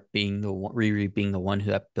Ironheart being the one, Riri being the one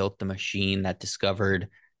who had built the machine that discovered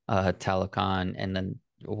Talokan, and then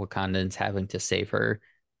Wakandans having to save her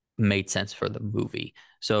made sense for the movie.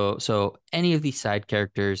 So any of these side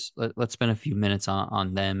characters, let's spend a few minutes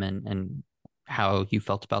on them and how you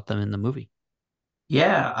felt about them in the movie.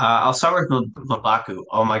 Yeah, I'll start with Mabaku.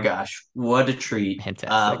 Oh my gosh, what a treat!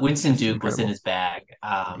 Fantastic, Winston just Duke was in incredible. his bag,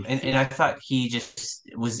 and I thought he just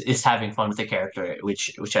is having fun with the character,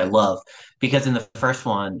 which I love because in the first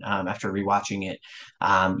one, after rewatching it,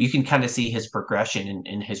 you can kind of see his progression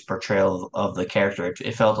in his portrayal of the character.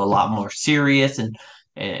 It felt a lot more serious and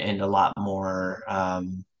a lot more.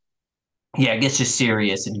 Yeah, I guess just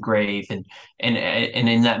serious and grave and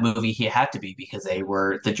in that movie he had to be because the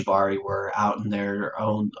Jabari were out in their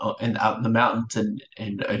own and out in the mountains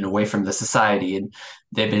and away from the society and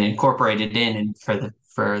they've been incorporated in and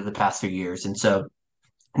for the past few years and so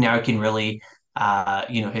now I can really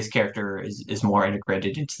his character is more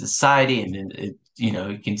integrated into society and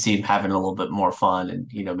you can see him having a little bit more fun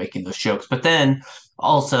and making those jokes but then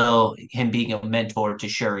also him being a mentor to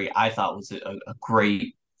Shuri I thought was a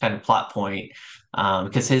great kind of plot point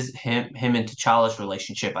because him and T'Challa's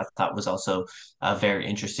relationship I thought was also a very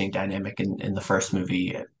interesting dynamic in the first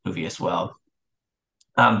movie as well.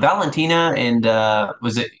 Valentina and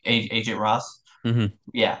was it Agent Ross? Hmm.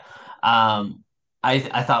 Yeah. Um, I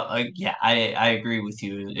thought yeah, I agree with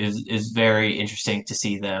you. Is very interesting to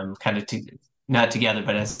see them kind of not together,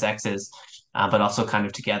 but as exes, but also kind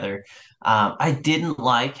of together. I didn't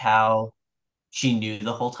like how she knew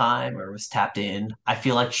the whole time or was tapped in. I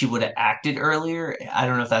feel like she would have acted earlier. I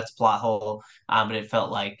don't know if that's a plot hole, but it felt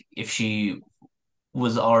like if she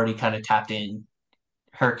was already kind of tapped in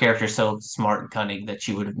her character's so smart and cunning that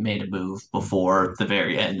she would have made a move before the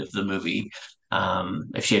very end of the movie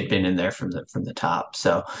if she had been in there from the top.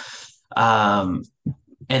 So, um,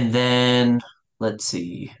 and then let's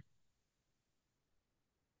see,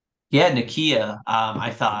 yeah, Nakia.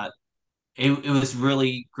 I thought it was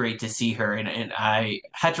really great to see her, and I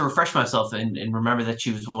had to refresh myself and remember that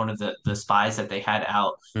she was one of the spies that they had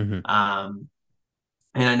out. Hmm. Um,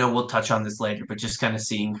 and I know we'll touch on this later, but just kind of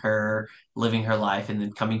seeing her living her life and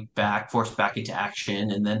then coming back, forced back into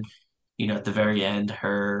action, and then at the very end,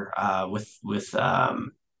 her with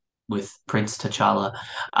Prince T'Challa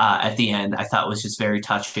at the end, I thought was just very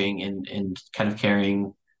touching and kind of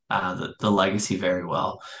carrying the legacy very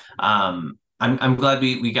well. I'm glad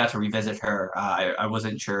we got to revisit her. I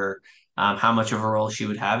wasn't sure how much of a role she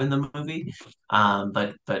would have in the movie.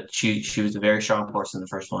 But she was a very strong force in the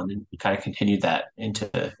first one and kind of continued that into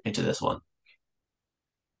this one.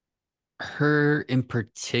 Her in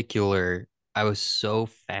particular, I was so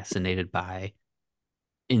fascinated by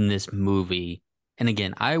in this movie. And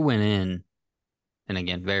again, I went in and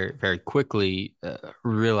again very very quickly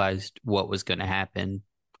realized what was going to happen,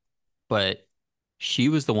 but she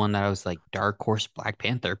was the one that I was like dark horse Black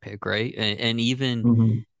Panther pick, right? And even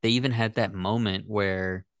Hmm. they even had that moment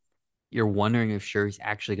where you're wondering if Shuri's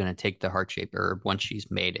actually going to take the heart shaped herb once she's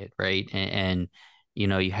made it, right? And you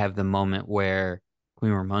know, you have the moment where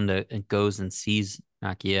Queen Ramonda goes and sees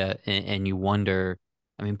Nakia, and you wonder.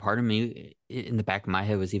 I mean, part of me in the back of my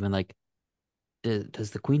head was even like,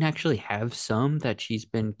 does the queen actually have some that she's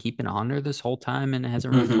been keeping on her this whole time and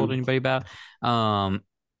hasn't really told Hmm. anybody about? Um,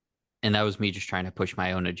 and that was me just trying to push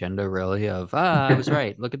my own agenda, really, of I was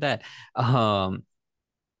right, look at that.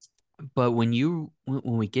 But when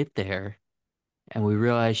we get there and we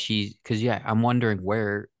realize she's because yeah, I'm wondering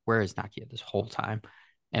where is Nakia this whole time,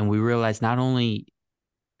 and we realize not only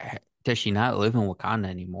does she not live in Wakanda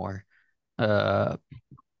anymore, uh,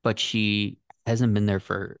 but she hasn't been there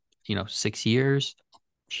for 6 years.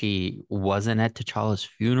 She wasn't at T'Challa's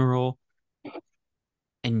funeral,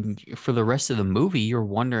 and for the rest of the movie, you're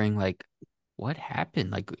wondering like, what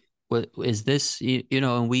happened? Like, what is this?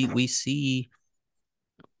 And we see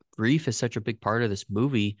grief is such a big part of this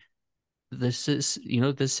movie. This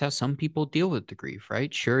is how some people deal with the grief,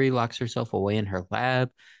 right? Shuri locks herself away in her lab.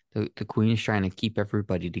 The queen is trying to keep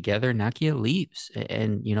everybody together. Nakia leaves,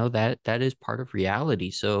 and that is part of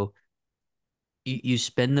reality. So you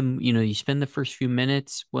spend the first few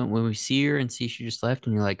minutes when we see her and see she just left,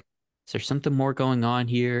 and you're like, is there something more going on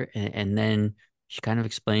here? And then she kind of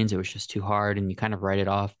explains it was just too hard, and you kind of write it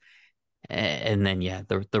off. And then yeah,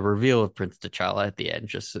 the reveal of Prince T'Challa at the end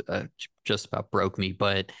just about broke me.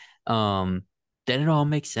 But um, then it all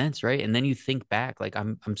makes sense, right? And then you think back, like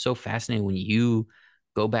I'm so fascinated when you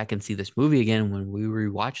go back and see this movie again. When we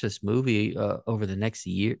rewatch this movie over the next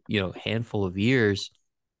year, handful of years,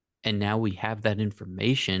 and now we have that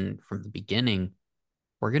information from the beginning,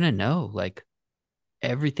 we're gonna know like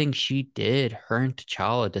everything she did, her and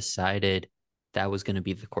T'Challa decided that was going to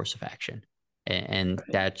be the course of action. And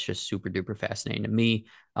that's just super duper fascinating to me.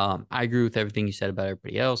 I agree with everything you said about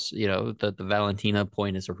everybody else. The Valentina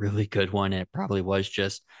point is a really good one. And it probably was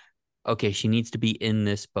just, okay, she needs to be in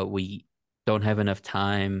this, but we don't have enough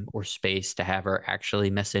time or space to have her actually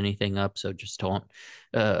mess anything up. So just don't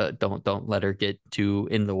let her get too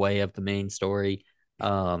in the way of the main story.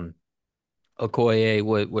 Um, Okoye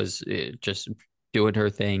was just doing her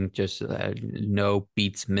thing, just no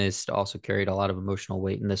beats missed. Also carried a lot of emotional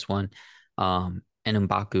weight in this one. And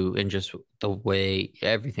M'Baku, and just the way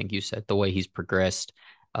everything you said, the way he's progressed,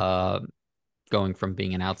 uh, going from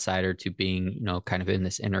being an outsider to being, kind of in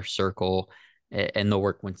this inner circle, and the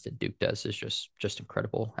work Winston Duke does is just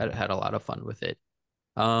incredible. Had a lot of fun with it.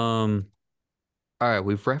 Um, all right,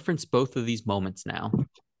 we've referenced both of these moments now.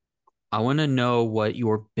 I want to know what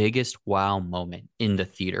your biggest wow moment in the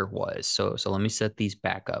theater was. So let me set these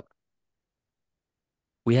back up.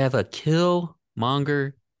 We have a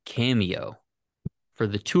Killmonger cameo. For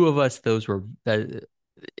the two of us, those were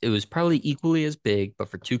it was probably equally as big, but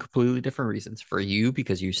for two completely different reasons. For you,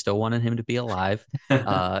 because you still wanted him to be alive.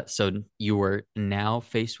 So you were now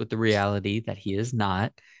faced with the reality that he is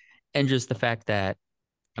not, and just the fact that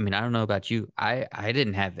I mean, I don't know about you. I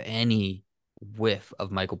didn't have any whiff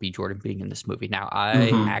of Michael B. Jordan being in this movie. Now,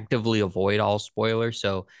 I Hmm. actively avoid all spoilers,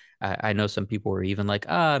 so I know some people were even like,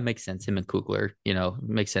 it makes sense. Him and Coogler, it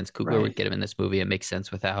makes sense. Coogler would Right. get him in this movie. It makes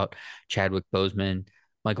sense without Chadwick Boseman.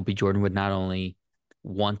 Michael B. Jordan would not only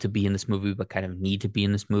want to be in this movie, but kind of need to be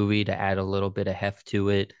in this movie to add a little bit of heft to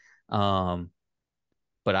it. Um,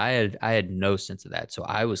 but I had no sense of that, so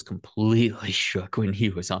I was completely shook when he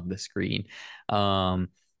was on the screen. Um,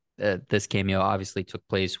 this cameo obviously took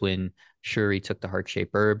place when Shuri took the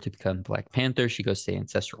heart-shaped herb to become Black Panther. She goes to the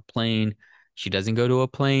ancestral plane. She doesn't go to a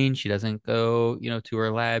plane. She doesn't go, to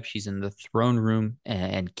her lab. She's in the throne room,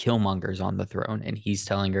 and Killmonger's on the throne, and he's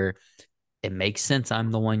telling her, "It makes sense.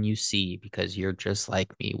 I'm the one you see because you're just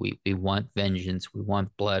like me. We want vengeance. We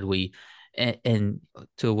want blood. And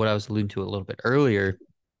to what I was alluding to a little bit earlier,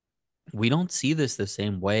 we don't see this the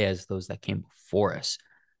same way as those that came before us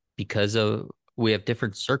because of we have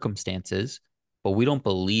different circumstances, but we don't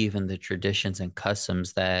believe in the traditions and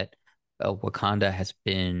customs that Wakanda has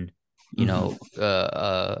been, you Hmm. know, uh,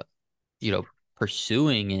 uh, you know,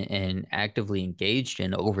 pursuing and actively engaged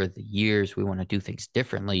in over the years. We want to do things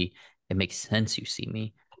differently. It makes sense, you see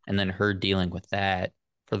me, and then her dealing with that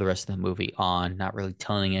for the rest of the movie on, not really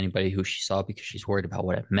telling anybody who she saw because she's worried about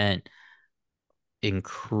what it meant.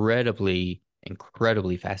 Incredibly,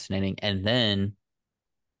 incredibly fascinating. And then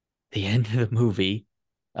the end of the movie,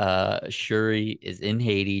 Shuri is in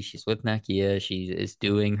Haiti. She's with Nakia. She is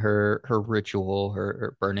doing her ritual,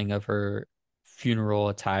 her burning of her funeral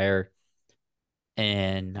attire,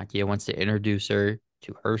 and Nakia wants to introduce her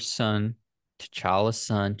to her son, T'Challa's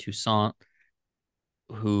son, Toussaint,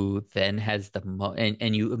 who then has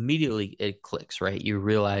and you immediately it clicks, right? You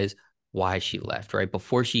realize why she left, right?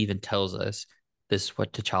 Before she even tells us this is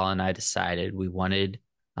what T'Challa and I decided. We wanted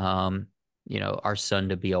um, our son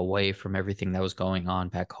to be away from everything that was going on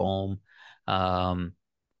back home. Um,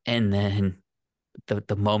 and then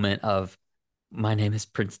the moment of my name is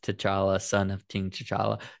Prince T'Challa, son of King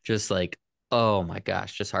T'Challa, just like, oh my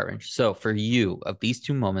gosh, just heart wrenching. So for you, of these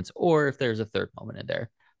two moments, or if there's a third moment in there,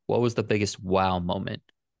 what was the biggest wow moment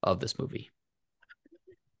of this movie?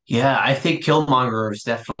 Yeah, I think Killmonger is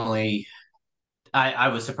definitely. I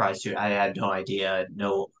was surprised too. I had no idea,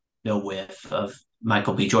 no whiff of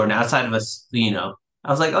Michael B. Jordan outside of us. I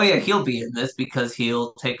was like, oh yeah, he'll be in this because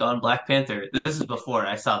he'll take on Black Panther. This is before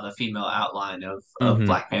I saw the female outline of Mm-hmm.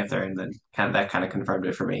 Black Panther, and then kind of confirmed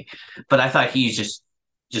it for me. But I thought he just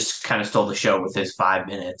kind of stole the show with his 5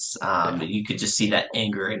 minutes. Yeah. You could just see that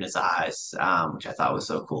anger in his eyes, which I thought was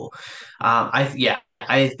so cool.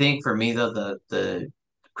 I think for me though the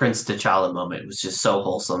Prince T'Challa moment was just so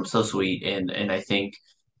wholesome, so sweet, and I think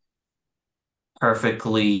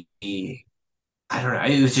perfectly. I don't know.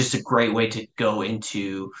 It was just a great way to go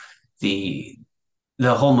into the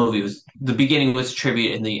the whole movie. Was the beginning was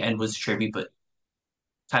tribute and the end was tribute, but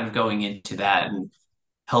kind of going into that and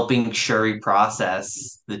helping Shuri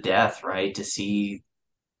process the death, right? To see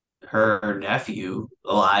her nephew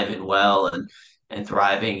alive and well and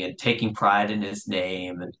thriving and taking pride in his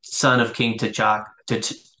name and son of King T'Challa.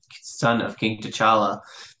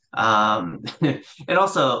 And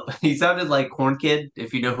also he sounded like Corn Kid,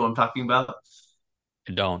 if you know who I'm talking about.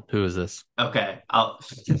 I don't. Who is this? Okay,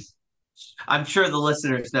 I'm sure the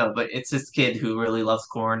listeners know, but it's this kid who really loves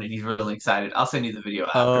corn and he's really excited. I'll send you the video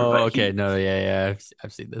after, Oh, but okay. he No, yeah, yeah.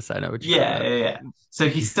 I've seen this. I know what you're talking yeah, about. yeah, yeah. So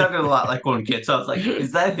he sounded a lot like Corn Kid. So I was like,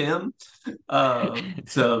 is that him?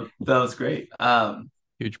 So that was great.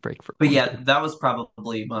 Huge break for But Corn yeah, Kid. that was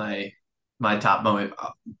probably my top moment.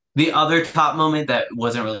 The other top moment that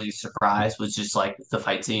wasn't really a surprise was just like the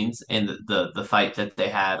fight scenes and the fight that they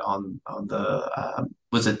had on the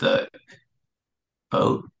was it the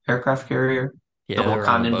boat aircraft carrier, the Yeah, they were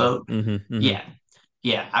on the Wakandan boat. boat? Mm-hmm, mm-hmm. Yeah,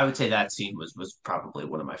 yeah. I would say that scene was probably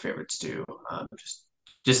one of my favorites too.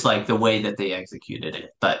 Just like the way that they executed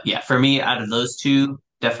it. But yeah, for me, out of those two,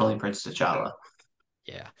 definitely Prince T'Challa.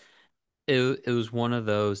 Yeah. It was one of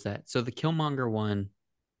those that so the Killmonger one,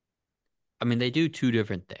 I mean, they do two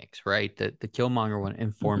different things, right? The Killmonger one Mhm.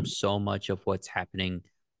 informs so much of what's happening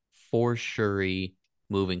for Shuri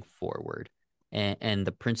moving forward. And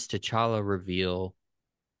the Prince T'Challa reveal,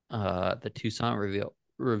 the Toussaint reveal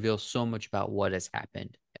reveals so much about what has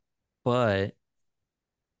happened. But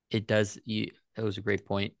it was a great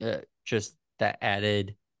point. Just that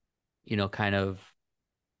added, kind of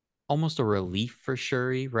almost a relief for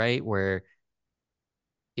Shuri, right? Where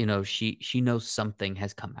she knows something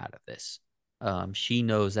has come out of this. She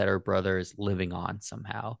knows that her brother is living on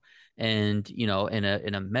somehow, and in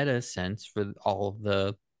a meta sense, for all of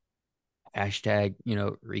the hashtag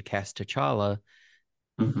recast T'Challa,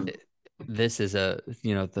 Mhm. this is the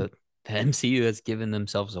MCU has given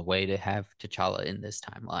themselves a way to have T'Challa in this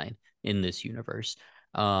timeline, in this universe.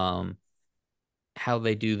 Um, how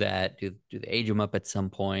they do that? Do they age him up at some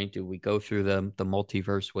point? Do we go through the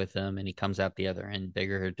multiverse with him and he comes out the other end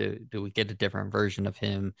bigger? Do we get a different version of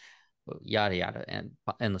him? Yada yada, and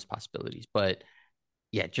endless possibilities. But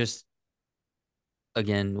yeah, just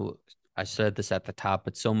again, I said this at the top,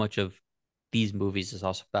 but so much of these movies is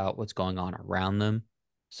also about what's going on around them.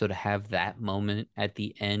 So to have that moment at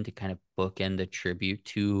the end to kind of bookend the tribute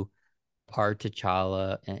to our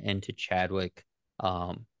T'Challa and to Chadwick,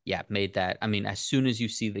 yeah, made that. I mean, as soon as you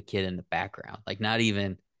see the kid in the background, like not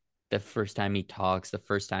even the first time he talks, the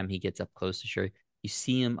first time he gets up close to Shuri, you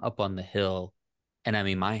see him up on the hill, and I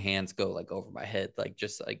mean, my hands go like over my head, like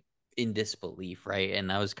just like in disbelief, right? And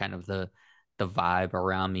that was kind of the vibe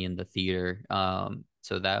around me in the theater.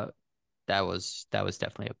 So that was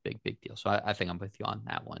definitely a big deal. So I think I'm with you on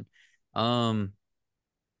that one. Um,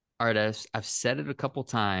 all right, I've said it a couple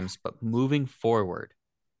times, but moving forward,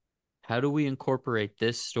 how do we incorporate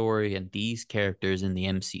this story and these characters in the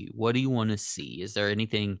MCU? What do you want to see? Is there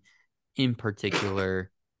anything in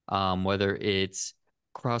particular, whether it's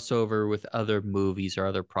crossover with other movies or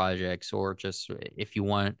other projects, or just if you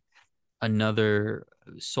want another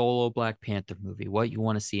solo Black Panther movie, what you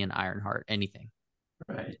want to see in Ironheart, anything.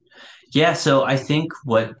 Right. Yeah, so I think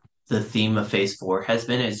what the theme of Phase 4 has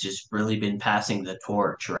been is just really been passing the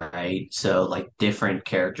torch, right? So like different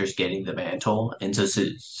characters getting the mantle. And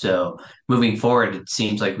so moving forward, it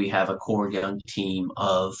seems like we have a core young team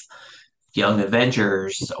of young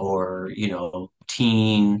Avengers or,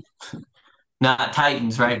 teen, not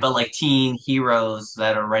Titans, right? But like teen heroes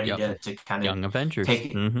that are ready Yep. to kind of Young Avengers.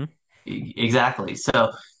 take Hmm. exactly.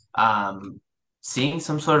 So um seeing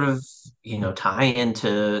some sort of, tie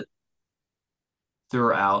into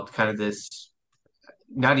throughout kind of this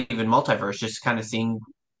not even multiverse, just kind of seeing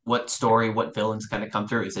what story, what villains kind of come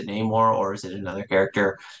through. Is it Namor or is it another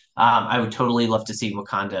character? I would totally love to see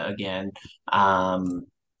Wakanda again.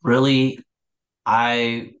 Really,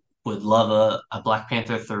 I would love a Black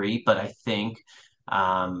Panther 3, but I think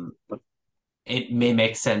um, it may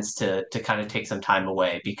make sense to kind of take some time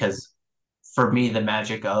away because for me, the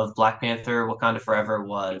magic of Black Panther Wakanda Forever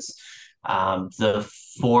was the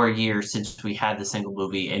 4 years since we had the single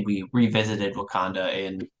movie and we revisited Wakanda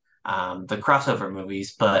in the crossover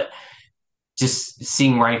movies. But just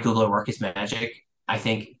seeing Ryan Coogler work his magic, I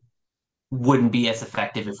think wouldn't be as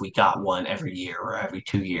effective if we got one every year or every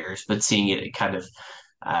 2 years, but seeing it kind of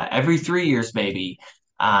every 3 years maybe.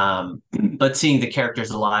 But seeing the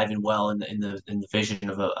characters alive and well in the vision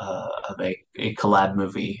of a collab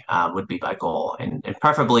movie would be my goal, and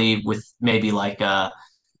preferably with maybe like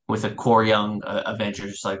with a core young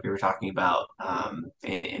Avengers like we were talking about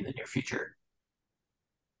in the near future.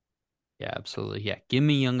 Yeah, absolutely. Yeah. Give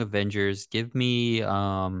me Young Avengers. Give me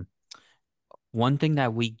one thing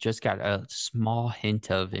that we just got a small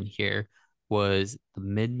hint of in here was the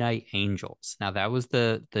Midnight Angels. Now that was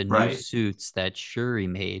the new Right. suits that Shuri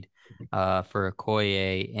made for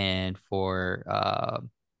Okoye and for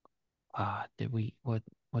did we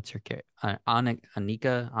what's her character?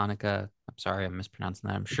 Annika. I'm sorry, I'm mispronouncing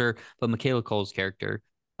that, I'm sure. But Michaela Cole's character,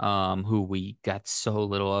 who we got so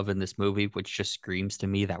little of in this movie, which just screams to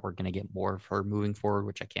me that we're gonna get more of her moving forward,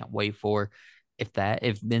 which I can't wait for.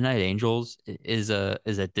 If Midnight Angels is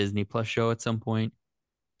a Disney Plus show at some point,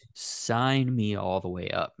 sign me all the way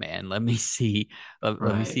up, man. Let me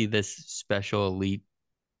Right. see this special elite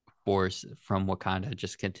force from Wakanda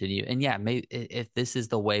just continue. And yeah, maybe if this is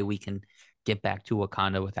the way we can get back to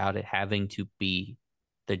Wakanda without it having to be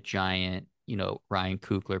the giant, Ryan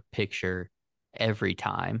Coogler picture every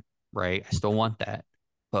time, right? I still want that.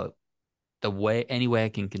 But any way I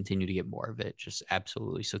can continue to get more of it, just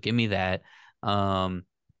absolutely. So give me that. Um,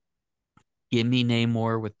 Give me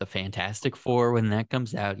Namor with the Fantastic Four when that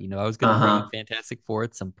comes out. I was going to bring a Uh-huh. Fantastic Four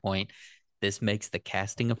at some point. This makes the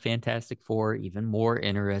casting of Fantastic Four even more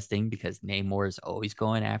interesting because Namor is always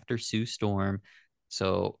going after Sue Storm.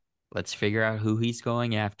 So let's figure out who he's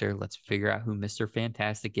going after. Let's figure out who Mr.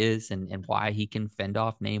 Fantastic is and why he can fend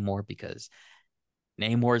off Namor because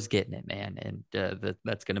Namor's getting it, man. And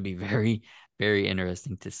that's going to be very, very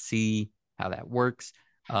interesting to see how that works.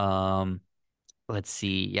 Um, let's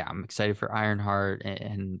see. Yeah, I'm excited for Ironheart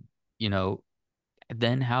and you know,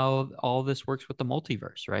 then how all this works with the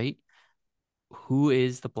multiverse, right? Who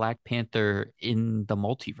is the Black Panther in the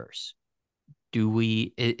multiverse?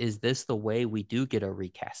 Is this the way we do get a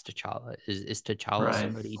recast T'Challa? Is T'Challa Right.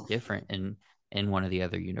 somebody different in one of the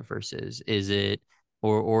other universes? Is it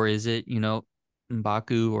or is it,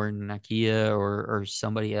 M'Baku or Nakia or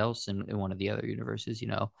somebody else in one of the other universes?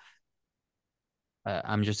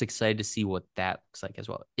 I'm just excited to see what that looks like as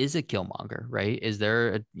well. Is it Killmonger, right? Is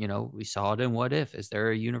there we saw it in What If? Is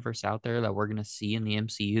there a universe out there that we're going to see in the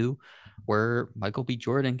MCU where Michael B.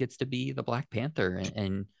 Jordan gets to be the Black Panther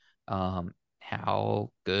and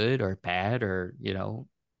how good or bad or,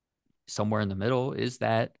 somewhere in the middle is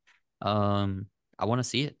that? Um, I want to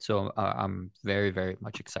see it. So I'm very, very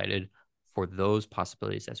much excited for those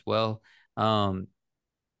possibilities as well. Um,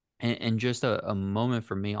 and just a moment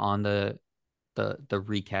for me on the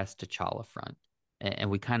recast T'Challa front, and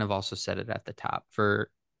we kind of also said it at the top for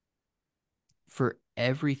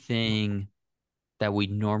everything that we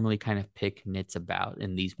normally kind of pick nits about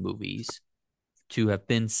in these movies to have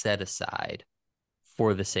been set aside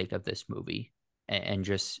for the sake of this movie, and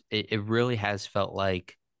just it really has felt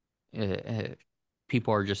like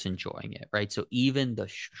people are just enjoying it, right? So even the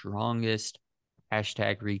strongest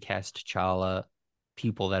hashtag recast T'Challa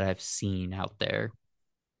people that I've seen out there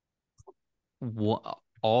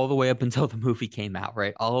all the way up until the movie came out,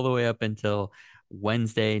 right? All the way up until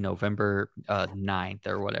Wednesday, November 9th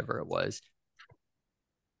or whatever it was.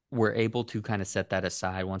 We're able to kind of set that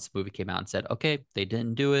aside once the movie came out and said, okay, they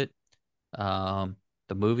didn't do it. Um,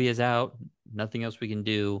 The movie is out. Nothing else we can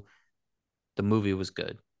do. The movie was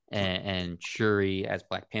good. And Shuri as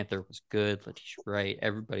Black Panther was good. Letitia Wright,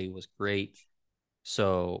 everybody was great.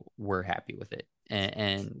 So we're happy with it.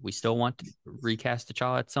 And we still want to recast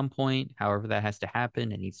T'Challa at some point. However, that has to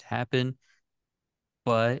happen. It needs to happen.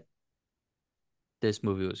 But this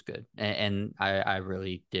movie was good. And I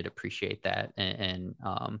really did appreciate that. And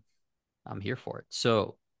I'm here for it.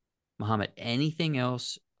 So, Muhammad, anything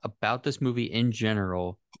else about this movie in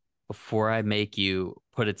general before I make you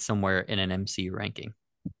put it somewhere in an MCU ranking?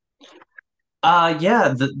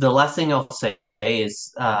 Yeah, the last thing I'll say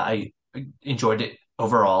is I enjoyed it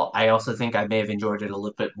overall. I also think I may have enjoyed it a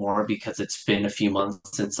little bit more because it's been a few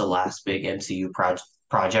months since the last big MCU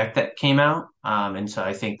project that came out. And so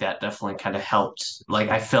I think that definitely kind of helped. Like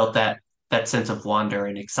I felt that sense of wonder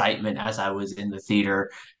and excitement as I was in the theater.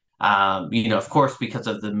 Of course, because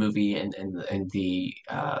of the movie and the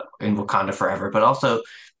in Wakanda Forever, but also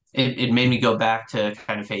it made me go back to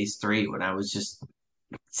kind of phase three when I was just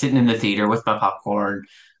sitting in the theater with my popcorn,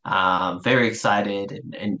 very excited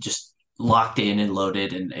and just locked in and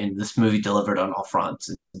loaded. And this movie delivered on all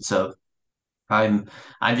fronts. And so I'm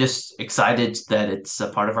I'm just excited that it's a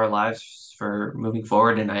part of our lives for moving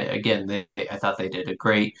forward. And I thought they did a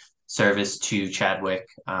great service to Chadwick,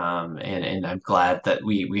 and I'm glad that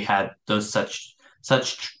we had those such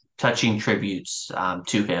touching tributes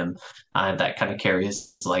to him that kind of carry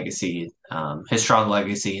his legacy, his strong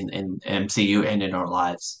legacy in MCU and in our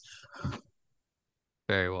lives.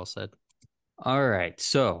 Very well said. All right.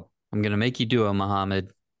 So I'm gonna make you do it,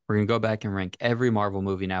 Muhammad. We're gonna go back and rank every Marvel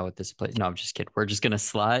movie now with this play. No, I'm just kidding. We're just gonna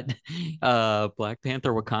slot Black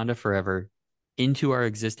Panther Wakanda Forever into our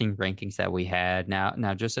existing rankings that we had.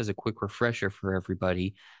 Now just as a quick refresher for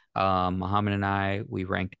everybody, Muhammad and I, we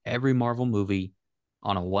ranked every Marvel movie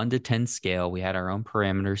on a 1 to 10 scale. We had our own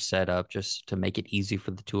parameters set up just to make it easy for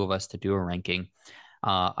the two of us to do a ranking.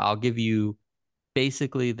 I'll give you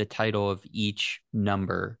basically the title of each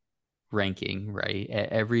number ranking, right?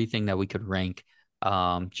 Everything that we could rank,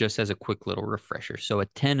 just as a quick little refresher. So a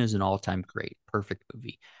 10 is an all-time great, perfect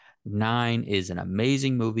movie. 9 is an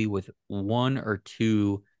amazing movie with one or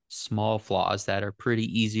two small flaws that are pretty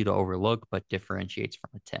easy to overlook, but differentiates from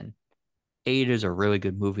a 10. 8 is a really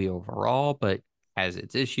good movie overall, but has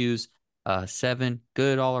its issues. 7,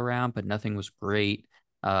 good all around, but nothing was great.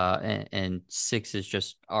 And 6 is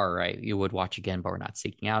just all right. You would watch again, but we're not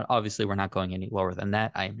seeking out. Obviously, we're not going any lower than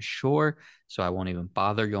that, I am sure. So I won't even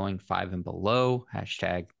bother going 5 and below.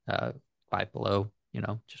 Hashtag 5 below.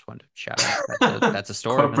 Just wanted to shout out. That's a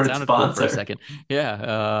store. That Corporate sounded cool for a sponsor. second.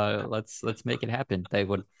 Yeah, let's make it happen. They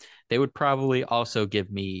would probably also give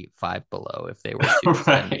me 5 below if they were to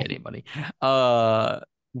send me Right. any money. Uh,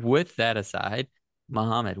 with that aside,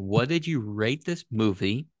 Mohammed, what did you rate this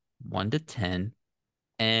movie, 1 to 10,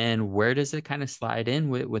 and where does it kind of slide in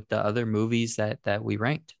with the other movies that we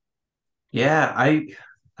ranked? Yeah,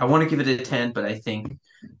 I want to give it a 10, but I think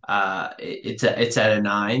it's at a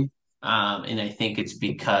 9. And I think it's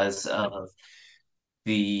because of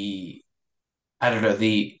the I don't know,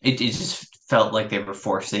 it just felt like they were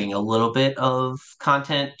forcing a little bit of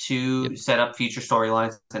content Yep. to set up future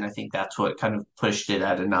storylines, and I think that's what kind of pushed it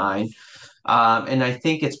at a 9. And I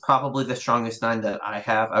think it's probably the strongest 9 that I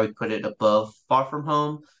have. I would put it above Far From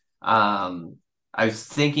Home. Um, I was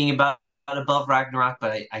thinking about above Ragnarok,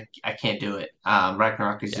 but I can't do it.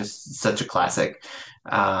 Ragnarok is Yeah. just such a classic.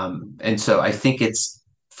 And so I think it's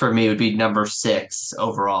for me it would be number 6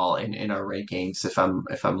 overall in our rankings if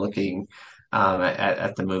I'm looking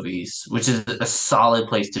at the movies, which is a solid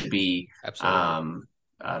place to be, Absolutely. um,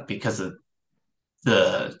 because of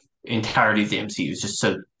the entirety of the MCU is just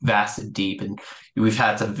so vast and deep, and we've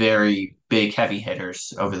had some very big heavy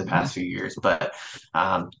hitters over the Mhm. past few years. But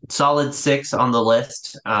solid 6 on the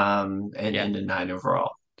list, Yeah. and a 9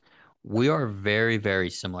 overall. We are very, very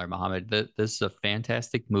similar, Mohammed. This is a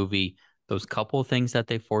fantastic movie. Those couple of things that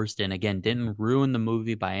they forced in, again, didn't ruin the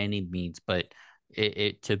movie by any means, but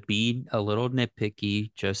it to be a little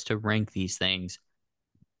nitpicky just to rank these things.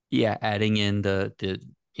 Yeah, adding in the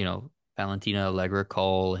Valentina Allegra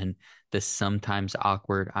Cole and the sometimes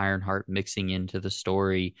awkward Ironheart mixing into the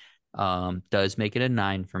story does make it a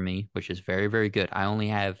 9 for me, which is very, very good. I only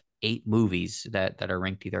have 8 movies that are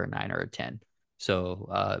ranked either a 9 or a 10.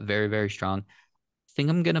 So very, very strong. I think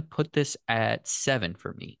I'm gonna put this at 7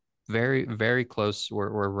 for me. Very, very close.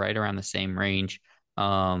 We're right around the same range.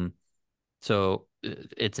 So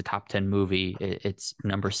it's a top 10 movie. It's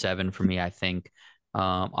number 7 for me, I think.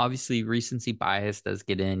 Obviously, recency bias does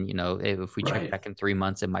get in. If we check Right. back in 3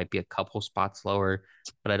 months, it might be a couple spots lower,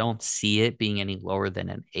 but I don't see it being any lower than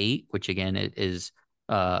an 8, which again, it is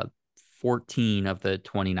uh, 14 of the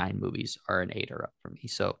 29 movies are an 8 or up for me.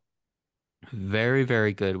 So very,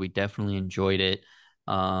 very good. We definitely enjoyed it.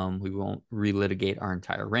 We won't relitigate our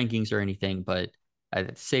entire rankings or anything, but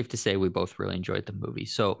it's safe to say we both really enjoyed the movie.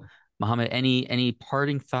 So, Mohammed, any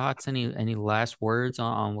parting thoughts? Any last words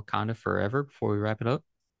on Wakanda Forever before we wrap it up?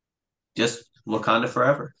 Just Wakanda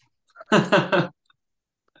forever. I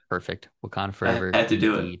Perfect. Wakanda Forever, had to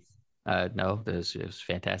do it. indeed. No, it was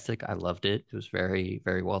fantastic. I loved it. It was very,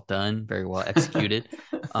 very well done, very well executed.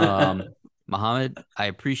 Um, Mohammed, I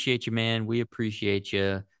appreciate you, man. We appreciate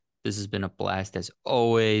you. This has been a blast as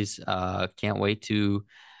always. Can't wait to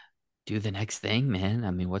do the next thing, man.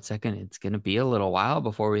 I mean, what's that gonna? It's gonna be a little while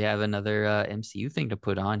before we have another MCU thing to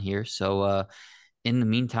put on here. So, in the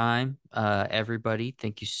meantime, everybody,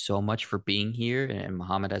 thank you so much for being here. And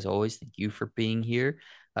Mohammed, as always, thank you for being here.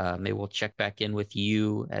 Maybe we'll check back in with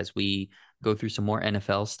you as we go through some more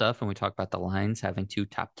NFL stuff and we talk about the Lions having two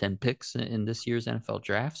top 10 picks in this year's NFL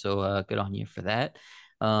draft. So good on you for that.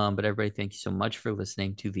 But everybody, thank you so much for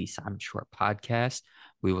listening to the Simon Short podcast.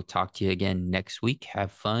 We will talk to you again next week.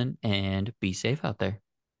 Have fun and be safe out there.